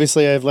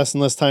 obviously I have less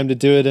and less time to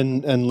do it,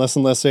 and less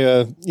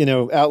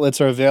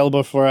outlets are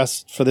available for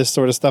us for this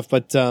sort of stuff.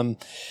 But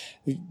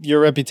your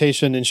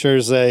reputation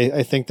ensures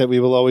I think that we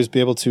will always be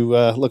able to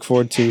look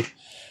forward to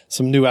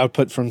some new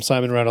output from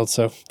Simon Reynolds.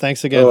 So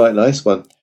thanks again. All right, nice one.